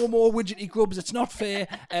 cockroaches. No more widgety grubs. It's not fair.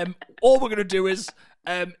 All we're gonna do is.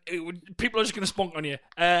 People are just going to spunk on you.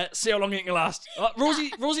 See how long it can last.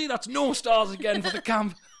 Rosie, that's no stars again for the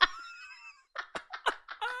camp.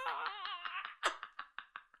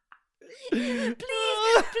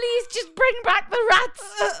 please just bring back the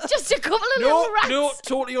rats. Just a couple of No, little rats. no,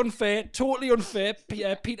 totally unfair. Totally unfair.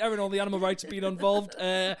 Peter and all the animal rights have been involved.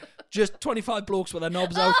 Just 25 blokes with their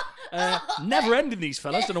knobs out. Never ending these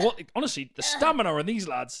fellas. Don't know what. Honestly, the stamina on these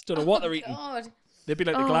lads. Don't know what they're eating. God. They'd be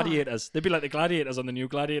like the gladiators. They'd be like the gladiators on the new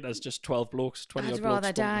gladiators. Just 12 blokes, 20 I'd odd blokes.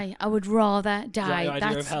 rather die. I would rather die. the idea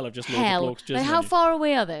of That's hell of just loads of hell. blokes jizzing Like, on how you. far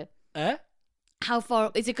away are they? Eh? How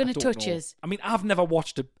far is it going to Don't touch know. us? I mean, I've never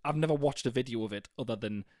watched a video of it other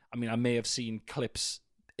than, I mean, I may have seen clips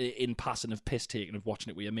in passing of piss taken of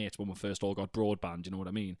watching it with your mates when we first all got broadband. You know what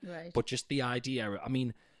I mean? Right. But just the idea. I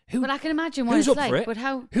mean, who? But I can imagine what who's it's up for like. it? But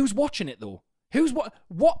how? Who's watching it though?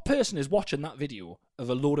 What person is watching that video of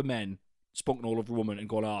a load of men spunking all over a woman and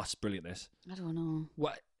going, "Oh, it's brilliant." This. I don't know.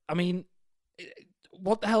 What? I mean,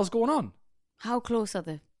 what the hell's going on? How close are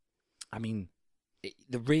they? I mean,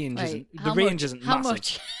 the range Right. isn't. How The range much? isn't How massive.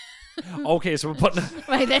 much? Okay, so we're putting.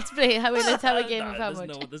 Right, let's play. Let's have a game of how there's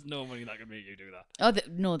much. there's no money that can make you do that. Oh,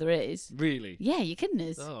 no, there is. Really? Yeah, you're kidding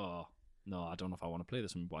us. Oh. No, I don't know if I want to play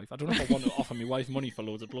this with my wife. I don't know if I want to offer my wife money for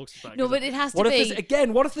loads of blokes. No, but it has to what if be. there's,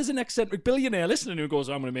 again, what if there's an eccentric billionaire listening who goes,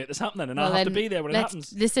 I'm going to make this happen then, and Well, I'll have to then be there when it let's-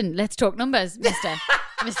 happens? Listen, let's talk numbers, Mr.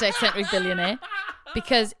 Eccentric Billionaire.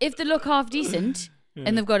 Because if they look half decent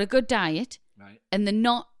and they've got a good diet Right. and they're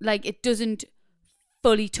not, like, it doesn't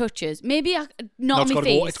fully touch us. Maybe not No, on it's my got to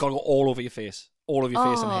face. go. It's got to go all over your face, all over your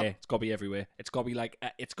face and Oh. hair. It's got to be everywhere. It's got to be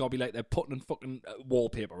like they're putting fucking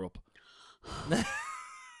wallpaper up.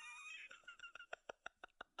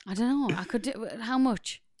 I don't know. I could do. How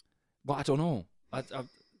much? Well, I don't know.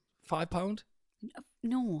 £5?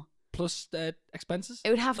 No. plus expenses. It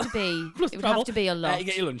would have to be. Plus It would travel. have to be a lot. You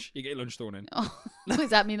get your lunch. You get your lunch thrown in. Oh, is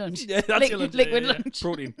that me lunch? Yeah, that's your lunch. Liquid Yeah, yeah. lunch.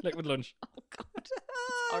 Protein, liquid lunch. Oh God,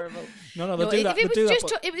 horrible. No, they'll No, do if that. it They'll was do just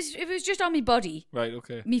that, if it was just on my body, right,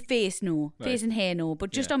 okay. me face no, Right. face and hair no,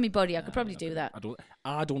 but just Yeah. on my body, I could probably do that.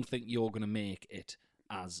 I don't think you're going to make it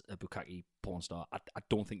as a bukkake porn star. I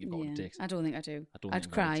don't think you've got what it takes. I don't think I do. I don't I'd think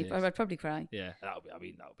you've got what cry. it takes. I'd probably cry. Yeah, that would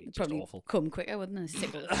be just Probably awful. come quicker, wouldn't it?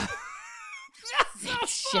 Sickle.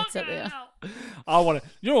 Shit up there. I want to.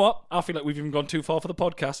 You know what? I feel like we've even gone too far for the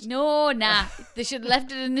podcast. No, nah. They should have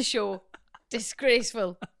left it in the show.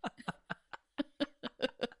 Disgraceful.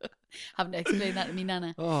 Having to explain that to me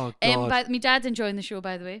nana. Oh God. My dad's enjoying the show,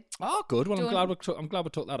 by the way. Oh, good. Well, Don't- I'm glad we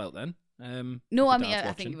took that out then. No, if I your mean, dad's I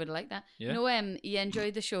watching. think you would like that. Yeah? No, he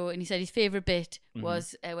enjoyed the show, and he said his favourite bit Mm-hmm.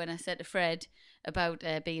 was when I said to Fred about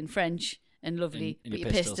being French and lovely, And but your your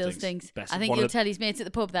piss piss still still stinks. stinks. Best- I think one of he'll the- tell his mates at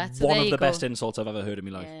the pub that. So One there of you the go. best insults I've ever heard in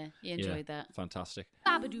my life. Yeah, he enjoyed that. Fantastic.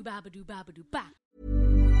 Babadoo, babadoo, babadoo, ba.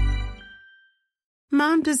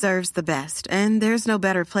 Mom deserves the best, and there's no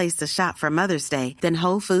better place to shop for Mother's Day than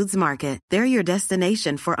Whole Foods Market. They're your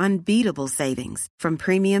destination for unbeatable savings, from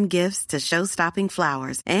premium gifts to show-stopping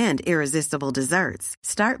flowers and irresistible desserts.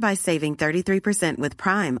 Start by saving 33% with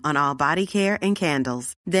Prime on all body care and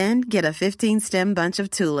candles. Then get a 15-stem bunch of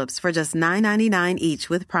tulips for just $9.99 each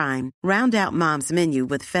with Prime. Round out Mom's menu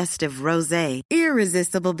with festive rosé,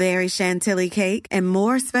 irresistible berry chantilly cake, and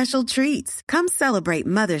more special treats. Come celebrate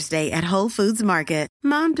Mother's Day at Whole Foods Market.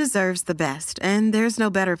 Mom deserves the best, and there's no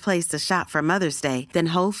better place to shop for Mother's Day than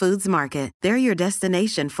Whole Foods Market. They're your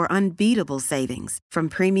destination for unbeatable savings, from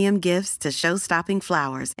premium gifts to show-stopping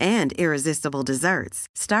flowers and irresistible desserts.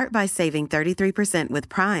 Start by saving 33% with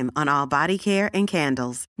Prime on all body care and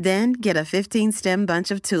candles. Then get a 15-stem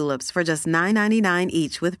bunch of tulips for just $9.99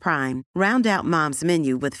 each with Prime. Round out Mom's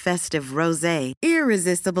menu with festive rosé,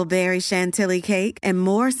 irresistible berry chantilly cake, and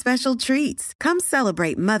more special treats. Come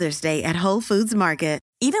celebrate Mother's Day at Whole Foods Market.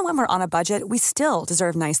 Even when we're on a budget, we still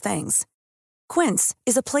deserve nice things. Quince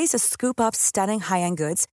is a place to scoop up stunning high-end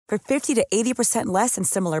goods for 50 to 80% less than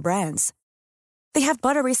similar brands. They have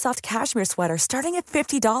buttery soft cashmere sweaters starting at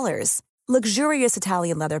 $50, luxurious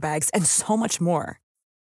Italian leather bags, and so much more.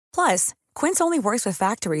 Plus, Quince only works with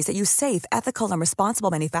factories that use safe, ethical, and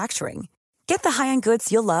responsible manufacturing. Get the high-end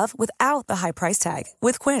goods you'll love without the high price tag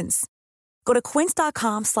with Quince. Go to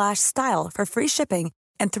quince.com/style for free shipping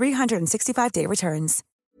and 365-day returns.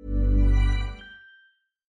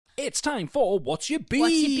 It's time for What's Your Beef?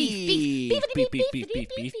 What's Your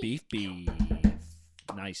Beef? Beef.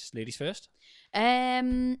 Nice. Ladies first?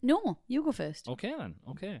 No, you go first. Okay then.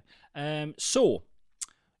 Okay. So,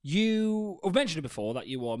 I've mentioned it before that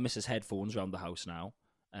you are Mrs. Headphones around the house now.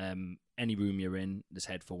 Any room you're in, there's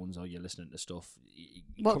headphones or you're listening to stuff.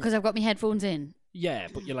 What, because I've got my headphones in? Yeah,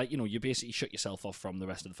 but you're like, you basically shut yourself off from the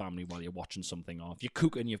rest of the family while you're watching something. Or if you're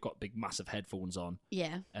cooking, you've got big, massive headphones on.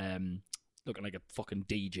 Yeah. Looking like a fucking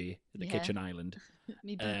DJ at the Yeah. kitchen island.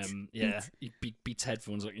 Me Beats. Yeah, Beats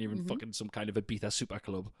headphones like you're in fucking some kind of a Ibiza super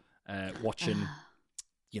club, watching,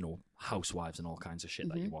 housewives and all kinds of shit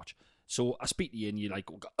that you watch. So I speak to you and you like,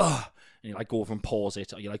 ugh, and you like go over and pause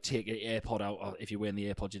it, or you like take your AirPod out, or if you're wearing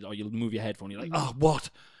the AirPods, or you'll move your headphone. You're like, oh, what?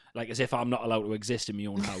 Like as if I'm not allowed to exist in my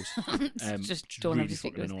own house. Just It's don't have really to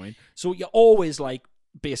speak fucking to us. annoying. So you're always like,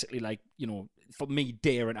 basically like, for me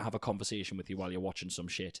daring to have a conversation with you while you're watching some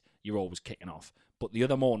shit, you're always kicking off. But the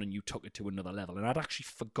other morning you took it to another level, and I'd actually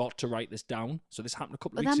forgot to write this down. So this happened a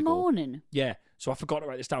couple of But weeks that ago. morning? Yeah, so I forgot to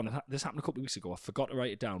write this down. This happened a couple of weeks ago. I forgot to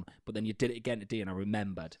write it down, but then you did it again today, and I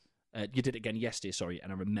remembered. You did it again yesterday, sorry,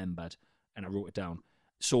 and I remembered, and I wrote it down.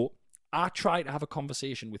 So I tried to have a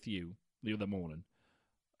conversation with you the other morning,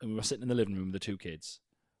 and we were sitting in the living room with the two kids,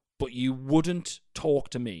 but you wouldn't talk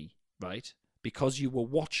to me, right? Because you were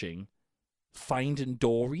watching Finding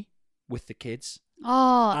Dory with the kids.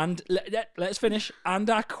 Oh, And let's finish. And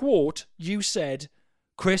I quote, you said,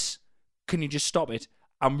 Chris, can you just stop it?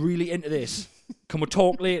 I'm really into this. Can we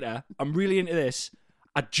talk later? I'm really into this.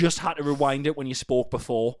 I just had to rewind it when you spoke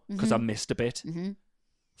before because I missed a bit.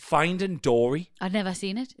 Finding Dory. I'd never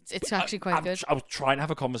seen it. It's actually quite good. I was trying to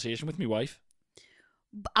have a conversation with my wife.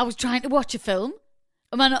 I was trying to watch a film.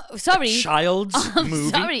 Am I not? Sorry. A child's I'm movie.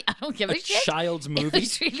 sorry. I don't give a shit. Child's It movie.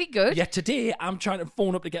 was really good. Yet today, I'm trying to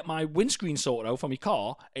phone up to get my windscreen sorted out for my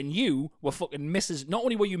car, and you were fucking Mrs. Not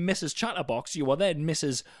only were you Mrs. Chatterbox, you were then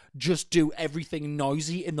Mrs. Just do everything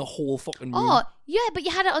noisy in the whole fucking room. Oh, yeah, but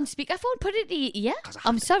you had it on speakerphone. Put it in your ear.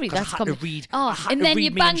 I'm sorry, 'cause I that's had to coming. read- Oh, I had and to then read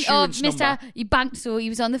you my banked. Oh, insurance Mister, number. you banked. So he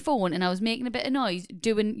was on the phone, and I was making a bit of noise,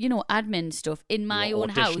 doing admin stuff in my You were own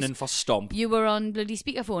house. auditioning for Stomp. You were on bloody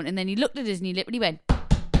speakerphone, and then he looked at us and he literally went.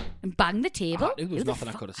 and bang the table. There was Who the nothing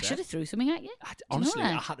I fuck- could have I said. should have threw something at you. Honestly,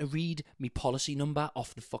 that? I had to read my policy number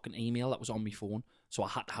off the fucking email that was on my phone, so I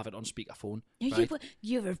had to have it on speakerphone. No, right?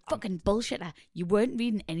 you're a fucking bullshitter. You weren't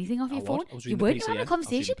reading anything off I your was. phone. I was You reading the weren't PCN. having I a was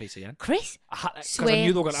conversation. reading the PCN. Chris, I had because swear, I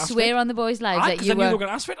knew they were going to ask swear for it. on the boys' lives that Because you I knew they were were. going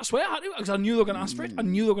to ask for it. I swear I had to because I knew they were going to ask for it. I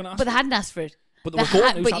knew they were going to ask But for they it. hadn't asked for it. But they were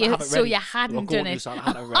going to, so I had to have it so ready. you hadn't They were done going it. to, so I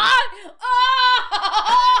had it ready.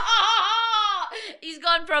 He's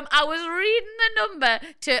gone from I was reading the number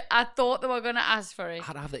to I thought they were going to ask for it. I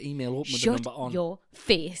had to have the email open with Shut the number on. your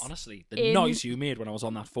face. Honestly, the In- noise you made when I was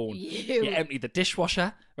on that phone. You emptied the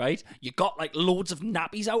dishwasher, right? You got like loads of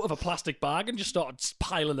nappies out of a plastic bag and just started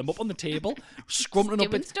piling them up on the table, scrumpling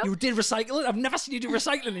up Doing it. stuff? You did recycling. I've never seen you do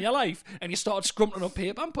recycling in your life. And you started scrumpling up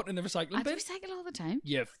paper and putting in the recycling I bin. recycle all the time.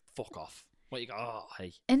 Yeah, fuck off. What you go? Oh,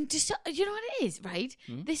 hey. And just, you know what it is, right?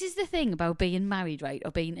 This is the thing about being married, right?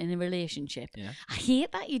 Or being in a relationship. Yeah. I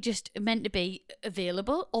hate that you're just meant to be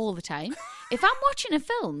available all the time. If I'm watching a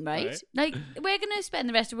film, right? Like, we're going to spend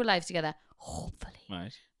the rest of our lives together. Hopefully.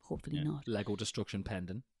 Right. Hopefully Yeah. not. Lego destruction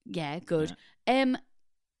pending. Yeah, good.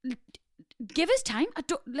 Give us time.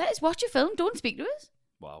 Let us watch a film. Don't speak to us.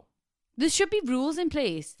 Wow. There should be rules in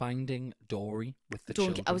place. Finding Dory with the Don't.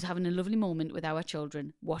 children. I was having a lovely moment with our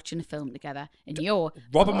children watching a film together, and you're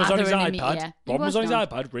Robin was on his blathering in my iPad. ear. He Robin was on his not.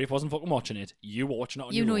 iPad. Rafe wasn't fucking watching it. You were watching it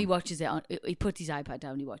on You your know own. he watches it on. He puts his iPad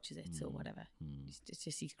down. He watches it. So whatever. It's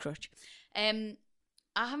just his crutch. I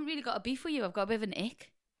haven't really got a beef with you. I've got a bit of an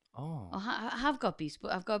ick. Oh. I have got beefs,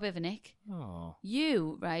 but I've got a bit of an ick. Oh.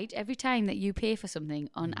 You, right? Every time that you pay for something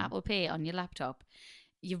on Apple Pay on your laptop,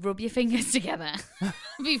 you rub your fingers together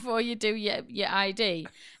before you do your ID,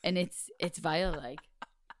 and it's vile, like.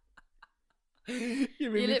 You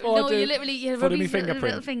You mean you literally you put rub in my your little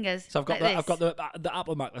fingerprint. fingers. So I've got like I've got this. the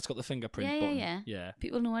Apple Mac that's got the fingerprint button. Yeah.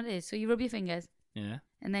 People know what it is. So you rub your fingers, Yeah.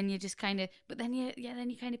 and then you just kind of, but then you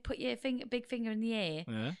kind of put your big finger in the air,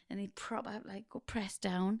 Yeah. and they prop up, like go press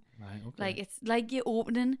down, Right. Okay. like it's like you're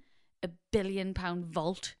opening a $1 billion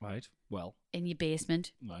vault Right. Well. in your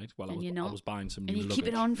basement, Right. Well, And I you're not. was buying some and new you keep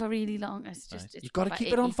it luggage. on for really long. It's just Right. it's You've got to quite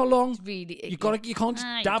keep it on icky. for long. It's really icky. You can't just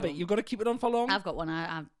I dab it. don't. You've got to keep it on for long. I've got one.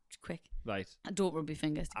 I'm quick. Right. I don't rub your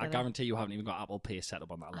fingers I together. guarantee you haven't even got Apple Pay set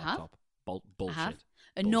up on that I have. laptop. I Bullshit. have. Bullshit.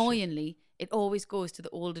 Annoyingly, it always goes to the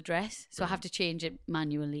old address, so I have Brilliant. to change it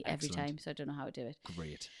manually every Excellent. time. So I don't know how to do it.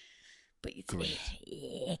 Great. But it's Great.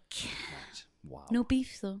 ick. Right. Wow. No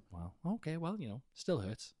beef though. Wow. Okay. Well, still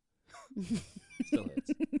hurts. Still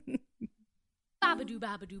hurts. Babadoo,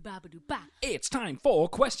 babadoo, babadoo, ba. It's time for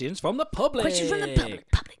questions from the public. Questions from the public.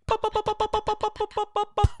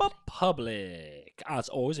 Public. As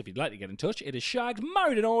always, if you'd like to get in touch, it is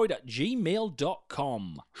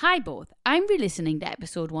shaggedmarriedanoid@gmail.com. Hi both. I'm re-listening to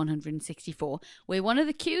episode 164, where one of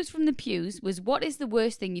the cues from the pews was what is the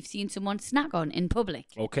worst thing you've seen someone snack on in public?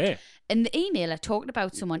 Okay. In the email, I talked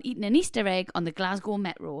about someone eating an Easter egg on the Glasgow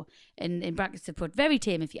Metro. And in brackets, I put, very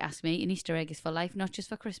tame if you ask me. An Easter egg is for life, not just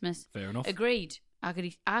for Christmas. Fair enough. Agreed. I could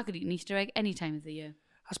eat an Easter egg any time of the year.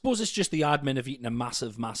 I suppose it's just the admin of eating a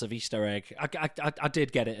massive, massive Easter egg. I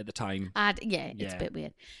did get it at the time. Yeah, it's Yeah. a bit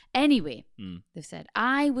weird. Anyway, Mm. they've said,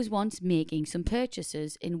 I was once making some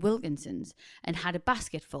purchases in Wilkinson's and had a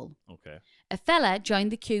basket full. Okay. A fella joined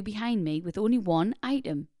the queue behind me with only one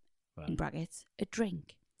item, in Right. brackets, a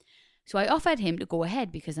drink. So I offered him to go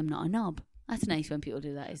ahead because I'm not a knob. That's nice when people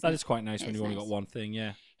do that, isn't That it? is quite nice when It's you've only nice. got one thing,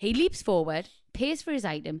 yeah. He leaps forward, pays for his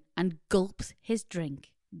item, and gulps his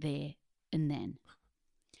drink there and then.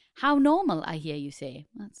 How normal, I hear you say.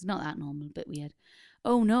 That's not that normal, a bit weird.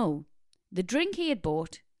 Oh no. The drink he had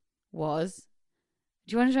bought was...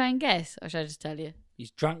 Do you want to try and guess? Or should I just tell you?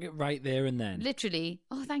 He's drank it right there and then. Literally,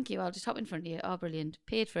 oh, thank you. I'll just hop in front of you. Oh, brilliant.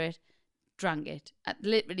 Paid for it. Drank it. I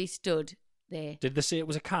literally stood there. Did they say it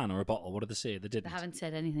was a can or a bottle? What did they say? They didn't. They haven't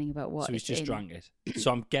said anything about what So he's it's just in. drank it.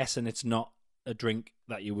 So I'm guessing it's not a drink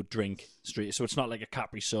that you would drink straight. So it's not like a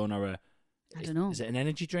Capri Sun or a... I don't know. Is it an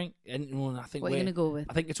energy drink? Well, I think What are you we're- going to go with?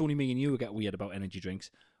 I think it's only me and you who get weird about energy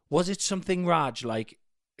drinks. Was it something Raj, like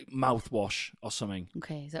mouthwash or something?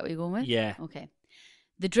 Okay, is that what you're going with? Yeah. Okay.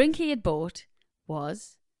 The drink he had bought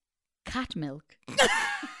was cat milk.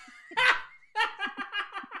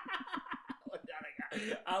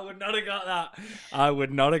 I would not have got that. I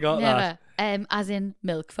would not have got that. Never. As in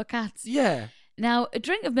milk for cats. Yeah. Now, a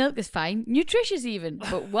drink of milk is fine, nutritious even,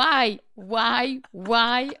 but why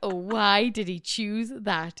did he choose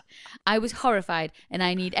that? I was horrified, and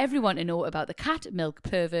I need everyone to know about the cat milk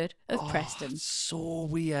pervert of Preston. It's so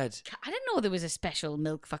weird. I didn't know there was a special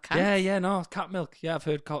milk for cats. Yeah, no, cat milk. Yeah, I've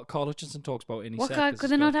heard Carl Hutchinson talks about it in his What set, cat 'cause could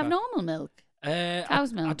he's they got not a have cat. normal milk?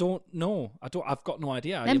 Cow's milk. I don't know. I've got no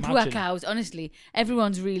idea. Them poor imagine... cows, honestly.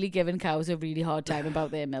 Everyone's really giving cows a really hard time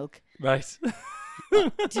about their milk. Right.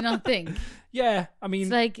 Do you not think? Yeah, I mean...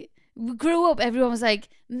 It's like, we grew up, everyone was like,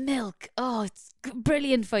 milk, oh, it's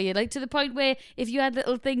brilliant for you. Like, to the point where if you had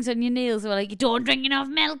little things on your nails, they were like, you don't drink enough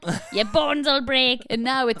milk, your bones will break. And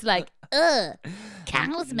now it's like, ugh,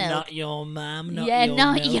 cow's milk. Not your mum, not yeah, your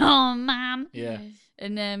not milk. your mum. Yeah.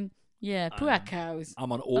 And, yeah, poor cows.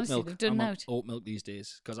 I'm on oat Honestly, milk. they've done I'm on out. oat milk these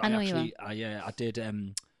days. Because I know you I did...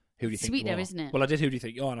 Who do you think Sweetener, you are? isn't it? Well, I did Who Do You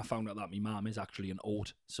Think You Are, and I found out that my mum is actually an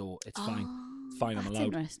oat, so it's fine. It's fine, I'm that's allowed.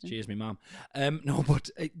 interesting. She is my mum. No,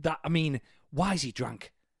 but why is he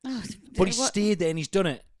drunk? Oh, But he what- stayed there and he's done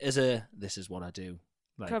it as a, this is what I do.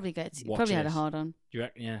 Like, Probably gets. watch Probably had a this. hard on. Do you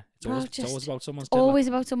reckon? Yeah. It's Bro, always, just- it's always about someone's It's tiddler. always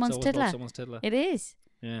about someone's It's always tiddler. about someone's tiddler. It is.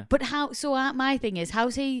 Yeah. But how? So my thing is,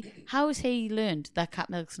 how's he learned that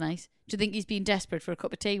cat milk's nice? Do you think he's been desperate for a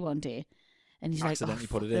cup of tea one day, and he's like, Accidentally oh,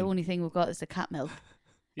 put fuck, it the in. only thing we've got is the cat milk,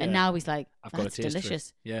 Yeah. and now he's like, I've got that's a taste delicious.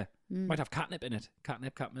 For it. Yeah. Mm. Might have catnip in it.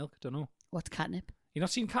 Catnip, cat milk. Don't know. What's catnip? You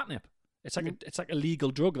not seen catnip? It's like No. it's like a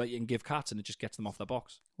legal drug that you can give cats and it just gets them off their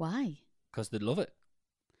box Why? because they love it.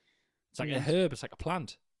 It's like a Yes. herb. It's like a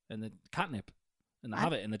plant, and the catnip, and they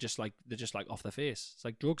have it, and they're just like off their face. It's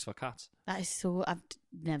like drugs for cats. That is so. I've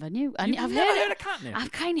never knew. You've I've never heard heard of catnip?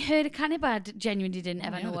 I've kind of heard of catnip, but I genuinely didn't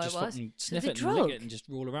ever Yeah, know they what just it was. fucking So sniff it's it a and drug. lick it and just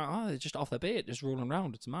roll around. Oh, they're just off their bait, just rolling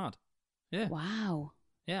around. It's mad. Yeah. Wow.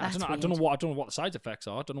 Yeah, That's I don't know weird. what the side effects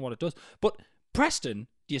are. I don't know what it does. But Preston,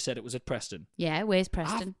 you said it was at Preston. Yeah. Where's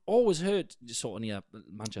Preston? I've always heard sort of near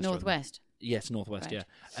Manchester. Northwest. Yes, northwest. Right.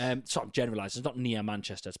 Yeah. Sort of generalised. It's not near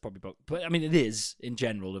Manchester. It's probably about. But I mean, it is in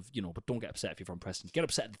general. But don't get upset if you're from Preston. Get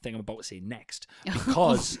upset at the thing I'm about to say next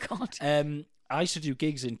because Oh, God. I used to do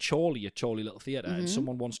gigs in Chorley at Chorley Little Theatre, Mm-hmm. and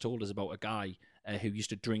someone once told us about a guy who used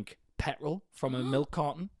to drink petrol from a milk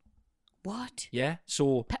carton. What? Yeah.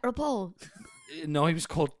 So Petrol Paul. no, he was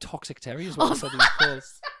called Toxic Terry is what he said he was called.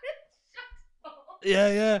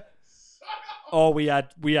 Yeah. Oh, we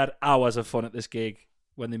had hours of fun at this gig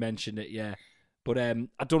when they mentioned it. Yeah, but I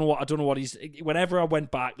don't know what he's. Whenever I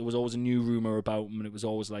went back, there was always a new rumor about him, and it was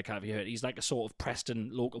always like, have you heard? He's like a sort of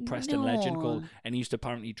local Preston legend called, and he used to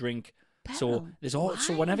apparently drink. So Petrol? there's all.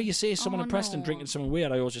 So whenever you say someone Oh, in Preston no. drinking something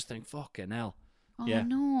weird, I always just think, fucking hell. Oh Yeah.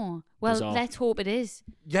 no. Well, Bizarre. let's hope it is.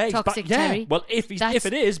 Yeah, he's Toxic back, yeah. Terry. Well, if That's-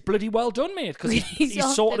 it is, bloody well done, mate, because He's he's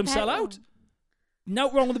off sorted the himself petrol. out.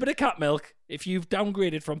 No wrong with a bit of cat milk. If you've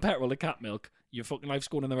downgraded from petrol to cat milk, your fucking life's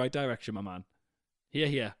going in the right direction, my man.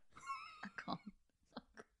 Here. I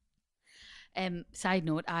can't. Side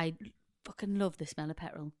note, I fucking love the smell of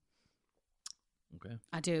petrol. Okay.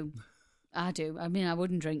 I do. I mean, I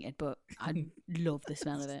wouldn't drink it, but I love the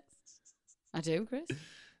smell of it. I do, Chris.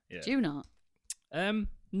 Yeah. Do you not?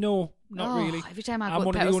 No, not Oh, really. Every time I I'm go to one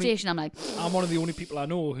of the petrol only- station, I'm like, I'm one of the only people I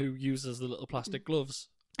know who uses the little plastic gloves.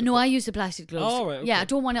 no, I use the plastic gloves. Oh, right, Yeah, okay. I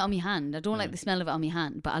don't want it on my hand. I don't like Yeah. the smell of it on my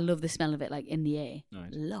hand, but I love the smell of it like in the air. Nice.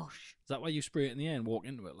 Lush. Is that why you spray it in the air and walk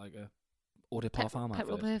into it like a eau de parfum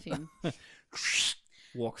Petrol advert? perfume.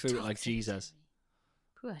 Walk through it like Toxic Jesus.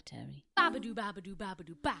 Poor Terry. Babadoo, babadoo,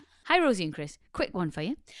 babadoo, ba. Hi, Rosie and Chris. Quick one for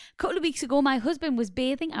you. A couple of weeks ago, my husband was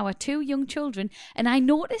bathing our 2 young children, and I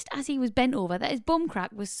noticed as he was bent over that his bum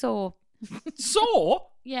crack was sore. So?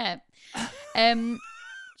 Yeah.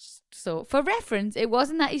 So, for reference, it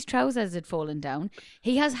wasn't that his trousers had fallen down.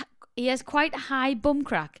 He has quite a high bum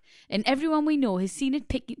crack, and everyone we know has seen it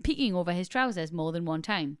peeking over his trousers more than one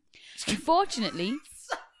time. Unfortunately,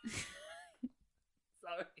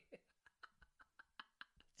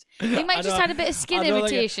 he might just had a bit of skin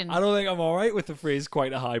irritation. I don't think I'm all right with the phrase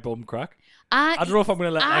 "quite a high bum crack." I don't know if I'm going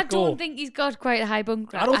to let I that go. don't think he's got quite a high bum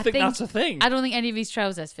crack. I don't think that's a thing. I don't think any of his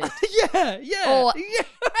trousers fit. Yeah. Or- yeah.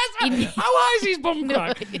 In- How high is his bum No,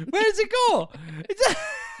 crack? Where does it go?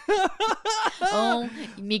 Oh,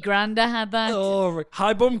 me granda had that. Oh, right.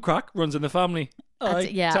 High bum crack runs in the family. All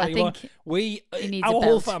right, yeah, tell I you think what, we he needs our a whole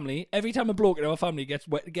belt. family. Every time a bloke in our family gets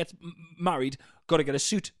married, got to get a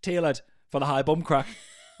suit tailored for the high bum crack.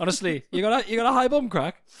 Honestly, you got a high bum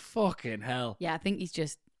crack. Fucking hell. Yeah, I think he's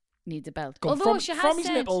just needs a belt. Go Although she has from his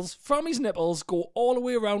said, nipples, go all the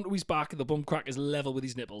way around to his back, and the bum crack is level with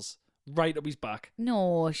his nipples, right up his back.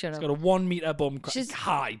 No, shut He's up. got a 1 meter bum crack, She's-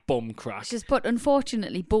 high bum crack. She's put,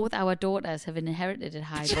 unfortunately, both our daughters have inherited a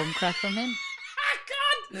high bum crack from him.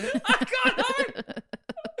 I can't have it.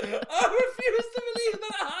 I refuse to believe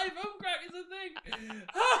that a high bum crack is a thing.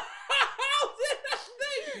 How is it a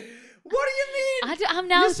thing? What do you mean? I'm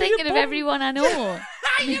now You see a thinking of bum- everyone I know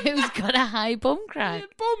who's got a high bum crack. Your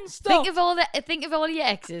bum stop. Think of all your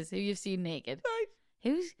exes who you've seen naked. Right.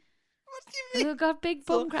 Who's Who got big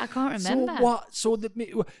bum crack? I can't remember. So what?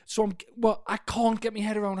 So I can't get my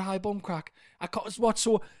head around a high bum crack. I can't. What?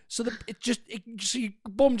 So your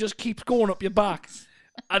bum just keeps going up your back.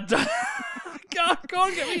 I can't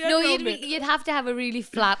get my head No, around it. you'd have to have a really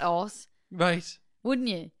flat arse, Right. wouldn't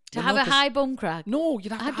you? To Well, have no, a 'cause- high bum crack. No,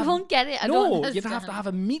 you'd have to I have. don't get it. I no, don't you'd have to understand. have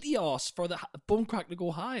a meaty arse for the bum crack to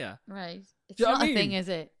go higher. Right. It's Do you know not what I a thing, mean? is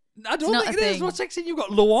it? I don't not think a it is. thing. What's like saying you've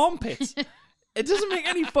got low armpits? It doesn't make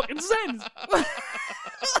any fucking sense. What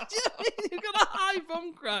do you mean you've got a high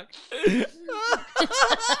bum crack?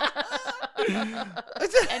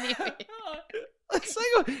 Anyway.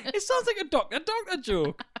 It sounds like a doctor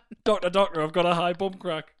joke. Doctor, I've got a high bum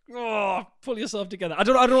crack. Oh, pull yourself together. I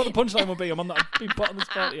don't know what the punchline will be. I'm not being put on the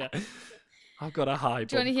spot yet. I've got a high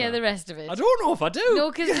Do you bum want to hear crack. the rest of it? I don't know if I do.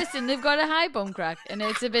 No, because listen, they've got a high bum crack, and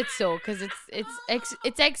it's a bit sore because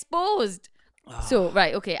it's exposed. So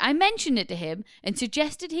right, okay. I mentioned it to him and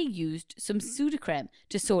suggested he used some Sudocrem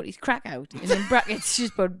to sort his crack out, and in brackets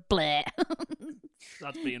just put bleh.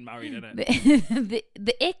 That's being married, isn't it?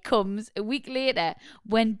 The ick comes a week later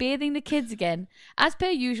when bathing the kids again. As per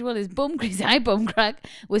usual, his high bum crack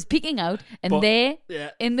was peeking out, and But- there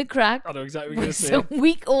yeah. in the crack I know exactly what you're was going to say. some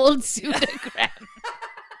week-old Sudocrem.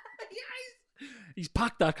 He's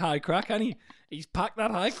packed that high crack, hasn't he? He's packed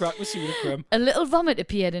that high crack with Sudocrem. A little vomit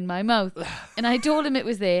appeared in my mouth, and I told him it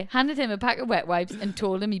was there, handed him a pack of wet wipes, and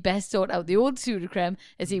told him he best sort out the old Sudocrem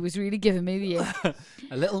as he was really giving me the ick.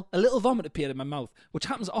 A little vomit appeared in my mouth, which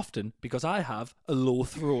happens often because I have a low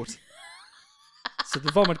throat. So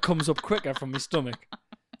the vomit comes up quicker from my stomach.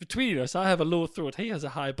 Between us, I have a low throat. He has a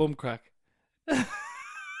high bum crack.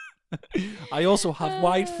 I also have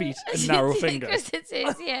wide feet and narrow fingers.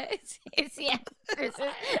 It's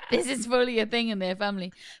this is fully a thing in their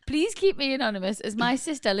family. Please keep me anonymous as my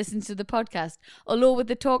sister listens to the podcast. Although with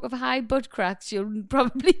the talk of high butt cracks, she'll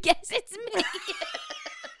probably guess it's me.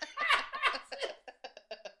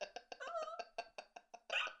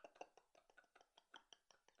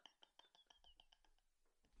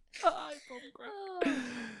 High bum crack.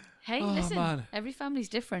 Hey, Oh, listen, man. every family's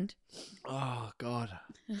different. Oh, God.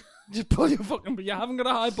 Just pull your fucking... You haven't got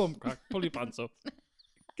a high bum crack. Pull your pants up.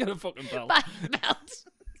 Get a fucking belt. By belt.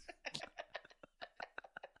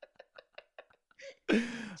 Do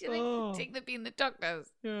you Oh. think they've been the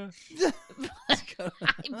doctors? Yeah.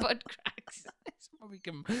 High butt cracks. Probably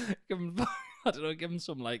give him, I don't know, give him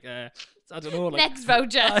some, like, I don't know, like... Next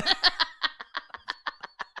voucher.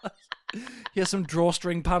 Here's some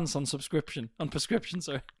drawstring pants on prescription,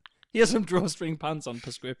 sorry. Here's some drawstring pants on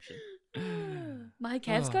prescription. My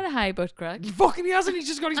Kev's got a high butt crack. He hasn't. He's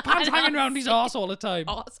just got his pants hanging around his arse all the time.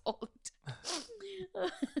 Arsehole.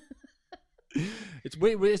 It's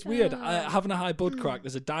weird. It's weird. Having a high butt crack,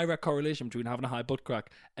 there's a direct correlation between having a high butt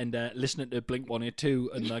crack and listening to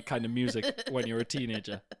Blink-182 and that kind of music when you're a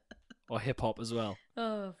teenager. Or hip-hop as well.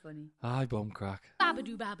 Oh, funny. High bum crack.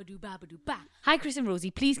 Babadoo, babadoo, babadoo, ba. Hi, Chris and Rosie.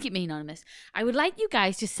 Please keep me anonymous. I would like you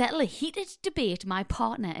guys to settle a heated debate my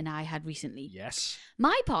partner and I had recently. Yes.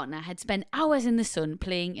 My partner had spent hours in the sun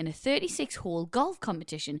playing in a 36-hole golf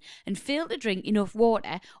competition and failed to drink enough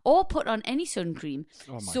water or put on any sun cream,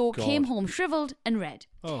 Oh my so God. came home shriveled and red.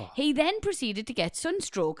 Oh. He then proceeded to get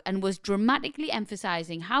sunstroke and was dramatically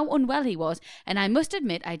emphasising how unwell he was, and I must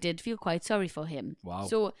admit I did feel quite sorry for him. Wow.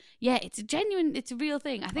 So, yeah, it's a real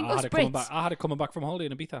thing. I think I it was Brits. I had it coming back from holiday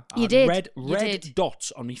in Ibiza. I You had did. You red did.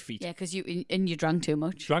 dots on my feet. Yeah, because you drank too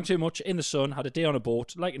much. Drank too much in the sun, had a day on a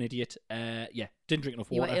boat, like an idiot. Didn't drink enough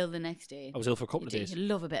You water. were ill the next day. I was ill for a couple You of did. days. You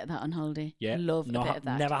love a bit of that on holiday. Yeah, Love a bit of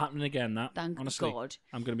that. Never happening again. That Thank honestly, God.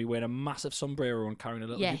 I'm going to be wearing a massive sombrero and carrying a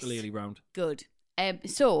little Yes. ukulele round. Good.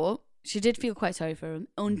 So she did feel quite sorry for him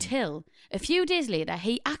until a few days later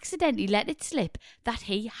he accidentally let it slip that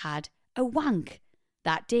he had a wank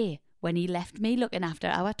that day when he left me looking after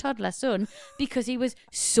our toddler son because he was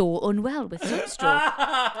so unwell with sunstroke.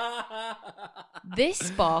 This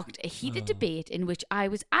sparked a heated debate in which I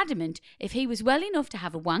was adamant if he was well enough to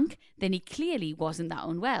have a wank, then he clearly wasn't that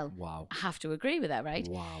unwell. Wow. I have to agree with that, right?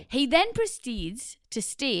 Wow. He then proceeds to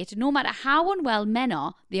state no matter how unwell men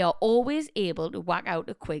are, they are always able to whack out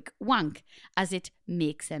a quick wank as it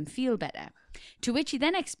makes them feel better. To which he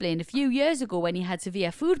then explained a few years ago when he had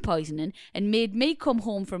severe food poisoning and made me come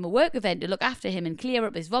home from a work event to look after him and clear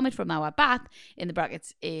up his vomit from our bath, in the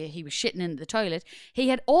brackets, he was shitting in the toilet, he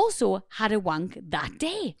had also had a wank that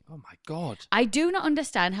day. Oh my God. I do not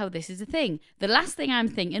understand how this is a thing. The last thing I'm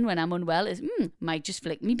thinking when I'm unwell is, might just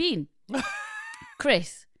flick me bean.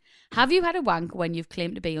 Chris, Have you had a wank when you've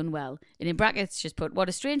claimed to be unwell? And in brackets, just put, what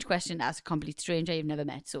a strange question to ask a complete stranger you've never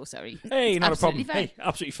met. So sorry. Hey, It's not a absolutely problem. fine. Hey,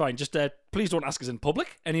 absolutely fine. Just please don't ask us in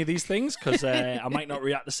public any of these things because I might not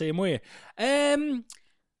react the same way. Come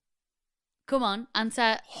on,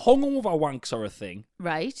 answer. Hungover wanks are a thing.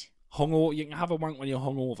 Right. You can have a wank when you're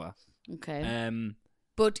hungover. Okay.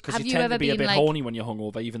 But But have you you tend ever to be a been bit like... horny when you're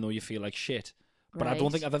hungover, even though you feel like shit. But I don't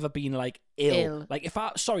Right. think I've ever been like ill. Like if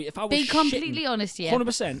I was Be completely honest here.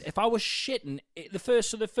 100%. If I was shitting, the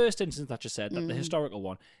first instance that you said, the historical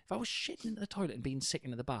one, if I was shitting into the toilet and being sick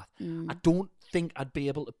into the bath, I don't think I'd be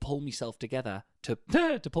able to pull myself together to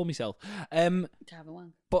pull myself. To have a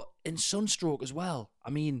wank. But in sunstroke as well. I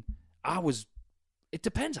mean, it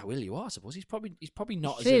depends how ill you are, I suppose. He's probably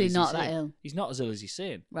not as ill Clearly as not he's that saying. ill. He's not as ill as he's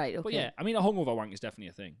saying. Right, okay. But yeah, I mean, a hungover wank is definitely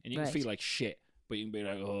a thing. And you Right. can feel like shit, but you can be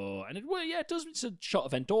like, oh. And it does. It's a shot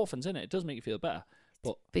of endorphins, isn't it? It does make you feel better.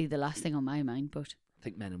 But Be the last thing on my mind, but I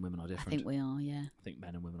think men and women are I different. think we are, yeah. I think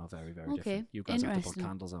men and women are very, very Okay, different. You guys have to put interesting.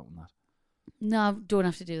 candles out on that. No, don't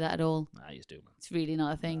have to do that at all. Nah, you do, man. It's really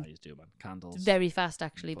not a thing. Nah, you do, man. Candles. It's very fast,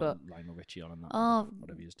 actually, put but Lionel Richie on and that. Oh,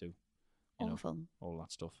 whatever you do. You know, awful. all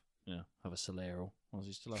that stuff. Yeah, have a Solero. Well,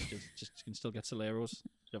 you still have to, just you can still get Soleros. Do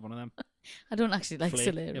you have one of them? I don't actually like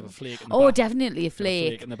Flake. You have a Solero. flake in the Oh, bath. definitely a You have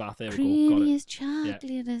flake. in the bath. There we go. Got Creamy it. as chocolate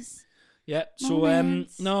is. Yeah. So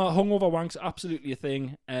Moments. no, hungover wanks absolutely a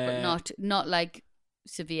thing. But not like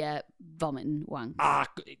severe vomiting wank.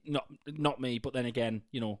 Not me. But then again,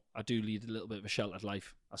 you know, I do lead a little bit of a sheltered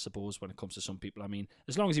life, I suppose, when it comes to some people. I mean,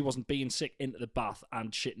 as long as he wasn't being sick into the bath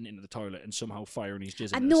and shitting into the toilet and somehow firing his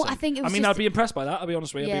jizz. I into know, the sink. I think it was I mean, just- I'd be impressed by that. I'll be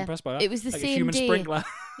honest with you. I'd be Yeah. impressed by that. It was the like same a human day. sprinkler.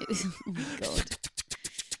 It was, oh my God.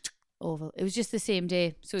 Awful. It was just the same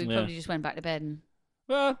day, so we Yeah. probably just went back to bed and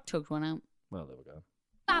well, tugged one out. there we go.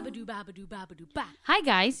 Babadoo, babadoo, babadoo, ba. Hi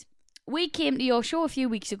guys. We came to your show a few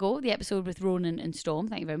weeks ago, the episode with Ronan and Storm.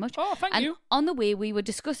 Thank you very much. Oh, thank and you. on the way, we were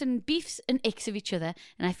discussing beefs and icks of each other,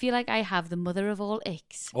 and I feel like I have the mother of all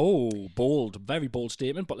icks. Oh, bold, very bold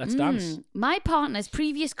statement. But let's dance. My partner's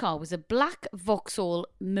previous car was a black Vauxhall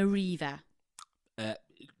Mariva.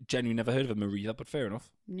 Genuinely never heard of a Mariva, but fair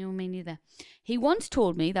enough. No, me neither. He once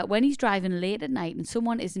told me that when he's driving late at night and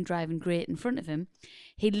someone isn't driving great in front of him,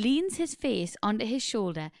 he leans his face onto his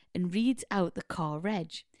shoulder and reads out the car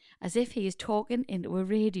reg, as if he is talking into a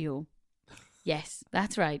radio. Yes,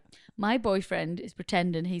 that's right. My boyfriend is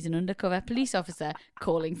pretending he's an undercover police officer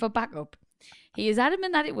calling for backup. He is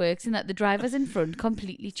adamant that it works and that the drivers in front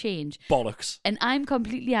completely change. Bollocks. And I'm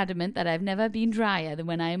completely adamant that I've never been drier than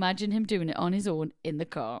when I imagine him doing it on his own in the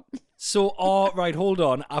car. So, right, hold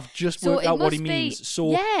on. I've just So worked it out what he must be- means.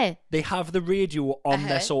 So yeah. they have the radio on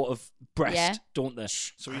their sort of breast, Yeah. don't they?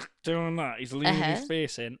 So he's doing that. He's leaning his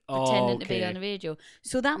face in. Pretending Oh, to be okay. on the radio.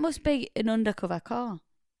 So that must be an undercover car.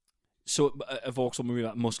 So a Vauxhall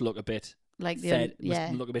Mariva must look a bit Like the fed. yeah.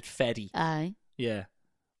 Must look a bit feddy. Aye. Yeah.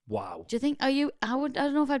 Wow. Do you think I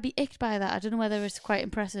don't know if I'd be icked by that. I don't know whether it's quite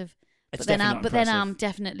impressive. It's but then definitely not but then impressive. I'm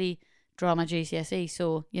definitely drama GCSE,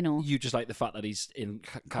 so you know. You just like the fact that he's in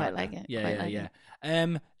character. Quite like it, Yeah, quite yeah, like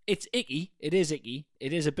yeah. It's icky. It is icky.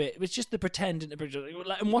 It is a bit. It's just the pretending.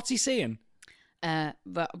 And what's he saying?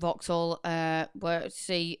 Vauxhall,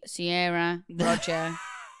 Sierra, Roger,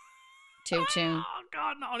 22, Oh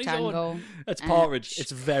God, not on his own. Tango. It's Partridge.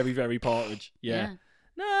 It's very, very Partridge. Yeah.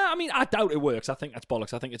 No, I mean, I doubt it works. I think that's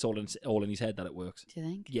bollocks. I think it's all in his head that it works. Do you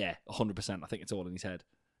think? Yeah, 100%. I think it's all in his head.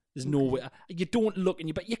 There's no way. You don't look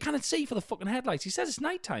but you cannot see for the fucking headlights. He says it's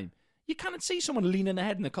nighttime. You cannot see someone leaning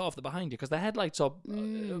ahead in the car from behind you because the headlights are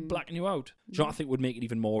blacking you out. Do you know what I think would make it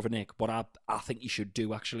even more of an ick? What I think you should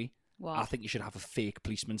do, actually. What? I think you should have a fake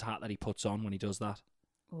policeman's hat that he puts on when he does that.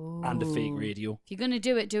 And a fake radio. If you're going to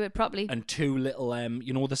do it properly. And two little,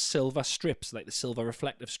 you know, the silver strips, like the silver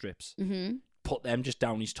reflective strips. Mm-hmm. Put them just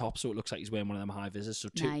down his top so it looks like he's wearing one of them high visors. So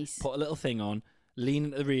Nice. Put a little thing on, lean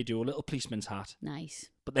into the radio, a little policeman's hat. Nice.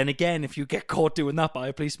 But then again, if you get caught doing that by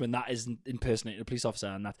a policeman, that is impersonating a police officer.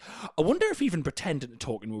 And that, I wonder if even pretending to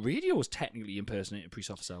talk into a radio is technically impersonating a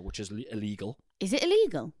police officer, which is illegal. Is it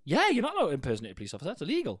illegal? Yeah, you're not allowed to impersonate a police officer. It's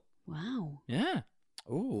illegal. Wow. Yeah.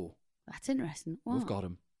 Oh, That's interesting. What? we've got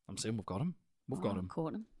him. I'm saying we've got him. We've got him.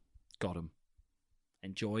 Caught him. Got him.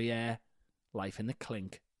 Enjoy life in the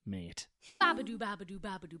clink, mate. Babadoo, babadoo,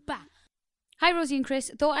 babadoo, ba. Hi, Rosie and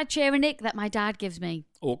Chris. Thought I'd share an ick that my dad gives me.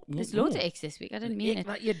 Oh, There's loads of icks this week. I didn't mean it.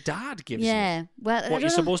 That your dad gives you. Yeah. Well, I What, don't you're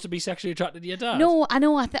know. supposed to be sexually attracted to your dad? No, I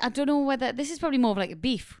know. I don't know whether this is probably more of like a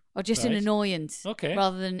beef or just an Right. annoyance, Okay.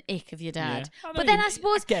 rather than an ick of your dad. Yeah. I know But then you- I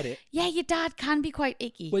suppose, I get it. Yeah, your dad can be quite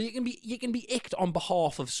icky. Well, you can be icked on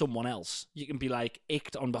behalf of someone else. You can be like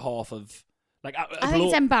icked on behalf of like I think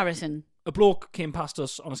it's embarrassing. a bloke came past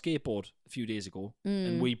us on a skateboard a few days ago,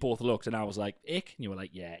 and we both looked, and I was like, ick, and you were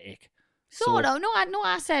like, yeah, ick. Sort of. No,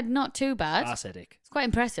 I said not too bad. I said ick. It's quite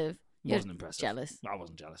impressive. You're Wasn't impressive. Jealous. I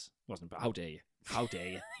wasn't jealous. How dare you? How dare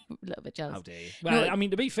you? A little bit jealous. How dare you? Well, I mean,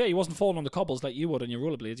 to be fair, he wasn't falling on the cobbles like you would on your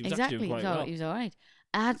rollerblades. He was actually doing quite well. He was all right.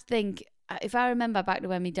 I had to think, if I remember back to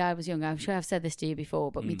when my dad was younger, I'm sure I've said this to you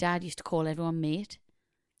before, but my dad used to call everyone mate.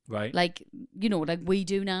 Right. Like, like we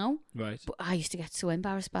do now. Right. But I used to get so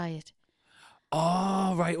embarrassed by it.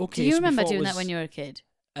 Oh, right, okay. Do you so remember before it doing was- that when you were a kid?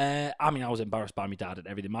 I mean, I was embarrassed by my dad at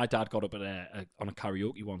everything. My dad got up at on a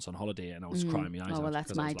karaoke once on holiday, and I was crying my eyes out. Oh, well, that's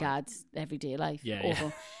because I my was like, dad's everyday life. Yeah,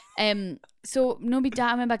 Awful. So, no, my dad,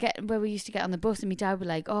 I remember getting where we used to get on the bus, and my dad would be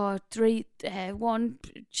like, oh, three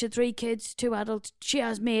kids, 2 adults,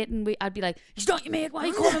 cheers, mate. And I'd be like, he's not your mate, why are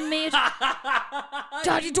you calling him mate?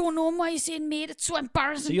 Dad, you don't know him, why are you saying mate? It's so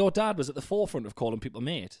embarrassing. So your dad was at the forefront of calling people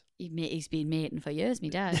mate? He's been mating for years, my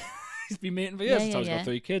dad. He's been mating for years. Yeah, That's how he's yeah. got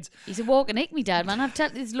 3 kids. He's a walking ick, me dad, man.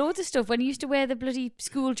 There's loads of stuff. When he used to wear the bloody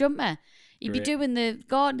school jumper, he'd be Great. doing the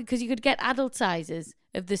garden because you could get adult sizes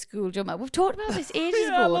of the school jumper. We've talked about this ages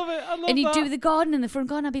ago. Yeah, I love it. I love and he'd that. do the garden in the front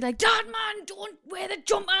garden. I'd be like, Dad, man, don't wear the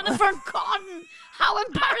jumper in the front garden. How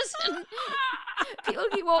embarrassing. People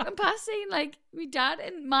keep walking past saying, like, me dad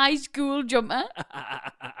in my school jumper.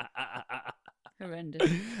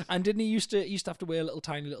 Horrendous. And didn't he used to have to wear a little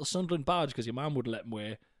tiny little Sunderland badge because your mum wouldn't let him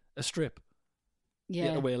wear a strip? He had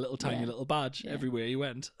Yeah. to wear a little tiny Yeah. little badge Yeah. everywhere he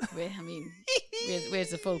went. I mean, where's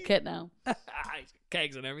the full kit now?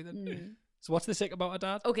 Kegs and everything. Mm. So what's the sick about a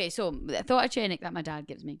dad? Okay, so I thought I'd share Nick that my dad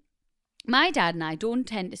gives me. My dad and I don't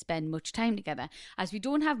tend to spend much time together as we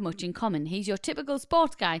don't have much in common. He's your typical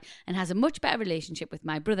sports guy and has a much better relationship with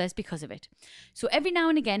my brothers because of it. So every now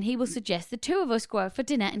and again he will suggest the 2 of us go out for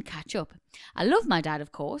dinner and catch up. I love my dad,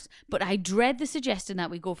 of course, but I dread the suggestion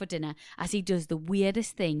that we go for dinner as he does the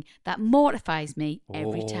weirdest thing that mortifies me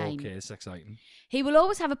every time. Okay, it's exciting. He will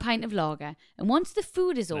always have a pint of lager, and once the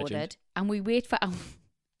food is Legend. ordered and we wait for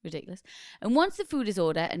ridiculous. And once the food is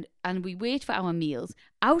ordered and we wait for our meals,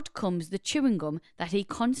 out comes the chewing gum that he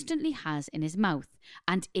constantly has in his mouth,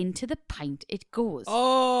 and into the pint it goes.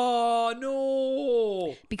 Oh,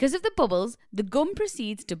 no. Because of the bubbles, the gum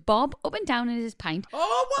proceeds to bob up and down in his pint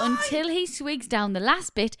Oh, why? until he swigs down the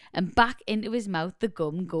last bit and back into his mouth the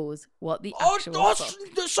gum goes. What the actual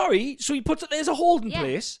fuck? Sorry. So he puts it, there's a holding Yeah.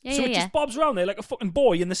 place. Yeah, so yeah, it yeah. just bobs around there like a fucking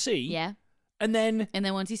boy in the sea. Yeah. And then And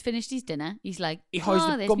then once he's finished his dinner, he's like, he hides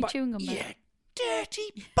the there's gum my back. chewing gum back. Yeah,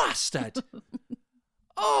 dirty bastard.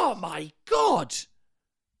 Oh, my God.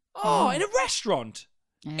 Oh, in a restaurant.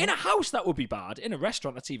 Yeah. In a house, that would be bad. In a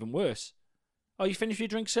restaurant, that's even worse. Oh, you finished your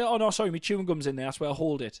drink, sir? Oh, no, sorry, my chewing gum's in there. That's where I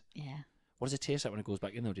hold it. Yeah. What does it taste like when it goes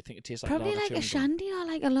back in, though? Do you think it tastes like Probably lager like a chewing gum? shandy or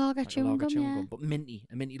like a lager Like a chewing lager gum, chewing yeah. gum, but a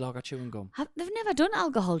minty lager chewing gum. They've never done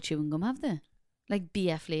alcohol chewing gum, have they? Like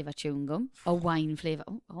beer flavour chewing gum or wine flavour.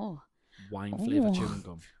 Oh. Wine flavour Oh. chewing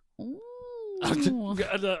gum. Ooh. Excuse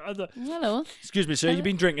Hello. me, sir, you've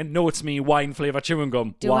been drinking. No, it's me, wine flavour chewing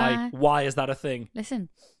gum. Do Why? I? Why is that a thing? Listen,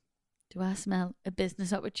 do I smell a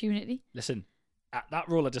business opportunity? Listen, at that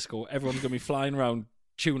roller disco, everyone's going to be flying around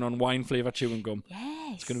chewing on wine flavour chewing gum.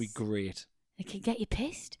 Yes. It's going to be great. It can get you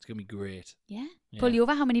pissed. It's going to be great. Yeah. Yeah. Pull you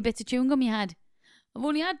over how many bits of chewing gum you had. I've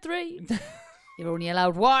only had 3. You're only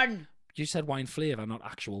allowed 1. You said wine flavour, not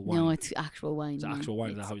actual wine. No, it's actual wine. It's man. actual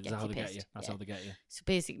wine. It's- Is that how they get pissed. you? That's Yeah. how they get you. So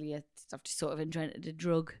basically, I've just sort of invented a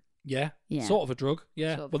drug. Yeah. Yeah. Sort of a drug.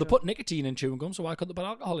 Yeah. Sort of well, a they drug. put nicotine in chewing gum, so why couldn't they put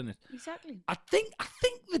alcohol in it? Exactly. I think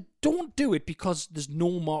they don't do it because there's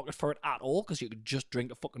no market for it at all, because you could just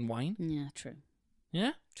drink a fucking wine. Yeah, true.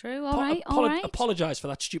 Yeah? True. All right. All right. Apologise for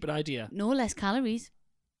that stupid idea. No less calories.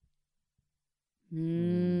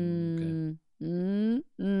 Okay. But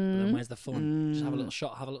then where's the fun? Just have a little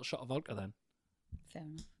shot of vodka then. Fair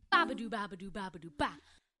enough. Babadoo, babadoo, babadoo, ba.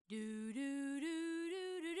 Do, do, do,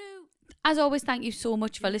 do, do, do. As always, thank you so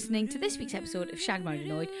much for listening to this week's episode of Shag Married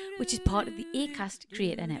Annoyed, which is part of the Acast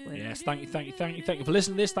Creator Network. Yes, thank you for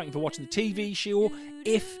listening to this. Thank you for watching the TV show.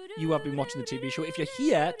 If you have been watching the TV show, if you're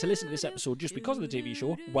here to listen to this episode just because of the TV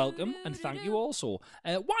show, welcome and thank you also.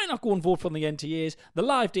 Why not go and vote for the NTAs? The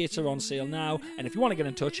live dates are on sale now, and if you want to get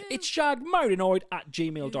in touch, it's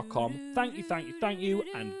shagmarriedanoid@gmail.com. Thank you,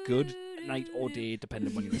 and good night or day, depending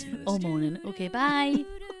on when you listen to this. All morning. Okay, bye.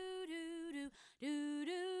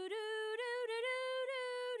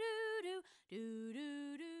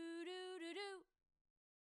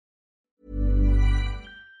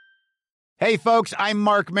 Hey, folks, I'm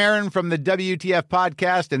Mark Maron from the WTF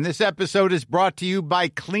Podcast, and this episode is brought to you by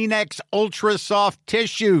Kleenex Ultra Soft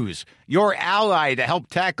Tissues, your ally to help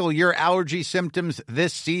tackle your allergy symptoms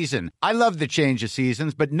this season. I love the change of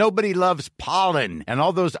seasons, but nobody loves pollen and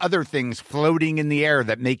all those other things floating in the air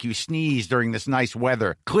that make you sneeze during this nice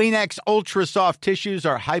weather. Kleenex Ultra Soft Tissues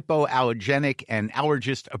are hypoallergenic and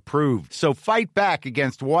allergist approved, so fight back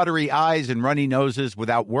against watery eyes and runny noses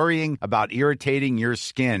without worrying about irritating your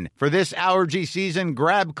skin. For this allergy season,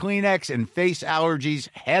 grab Kleenex and face allergies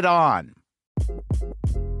head on.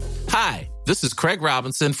 Hi, this is Craig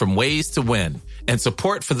Robinson from Ways to Win, and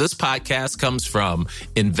support for this podcast comes from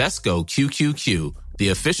Invesco QQQ, the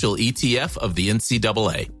official ETF of the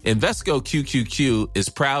NCAA. Invesco QQQ is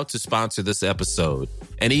proud to sponsor this episode,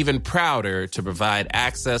 and even prouder to provide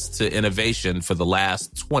access to innovation for the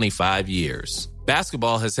last 25 years.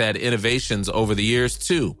 Basketball has had innovations over the years,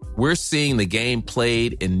 too. We're seeing the game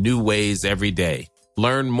played in new ways every day.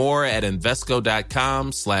 Learn more at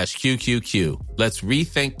Invesco.com/QQQ. Let's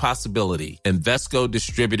rethink possibility. Invesco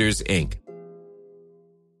Distributors, Inc.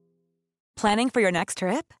 Planning for your next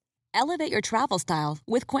trip? Elevate your travel style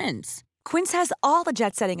with Quince. Quince has all the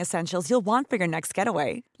jet-setting essentials you'll want for your next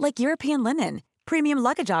getaway, like European linen, premium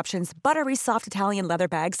luggage options, buttery soft Italian leather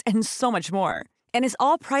bags, and so much more. And is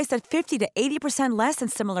all priced at 50 to 80% less than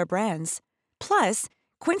similar brands. Plus,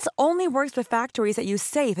 Quince only works with factories that use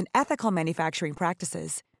safe and ethical manufacturing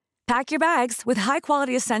practices. Pack your bags with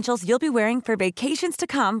high-quality essentials you'll be wearing for vacations to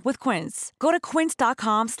come with Quince. Go to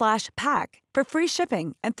quince.com/pack for free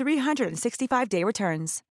shipping and 365-day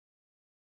returns.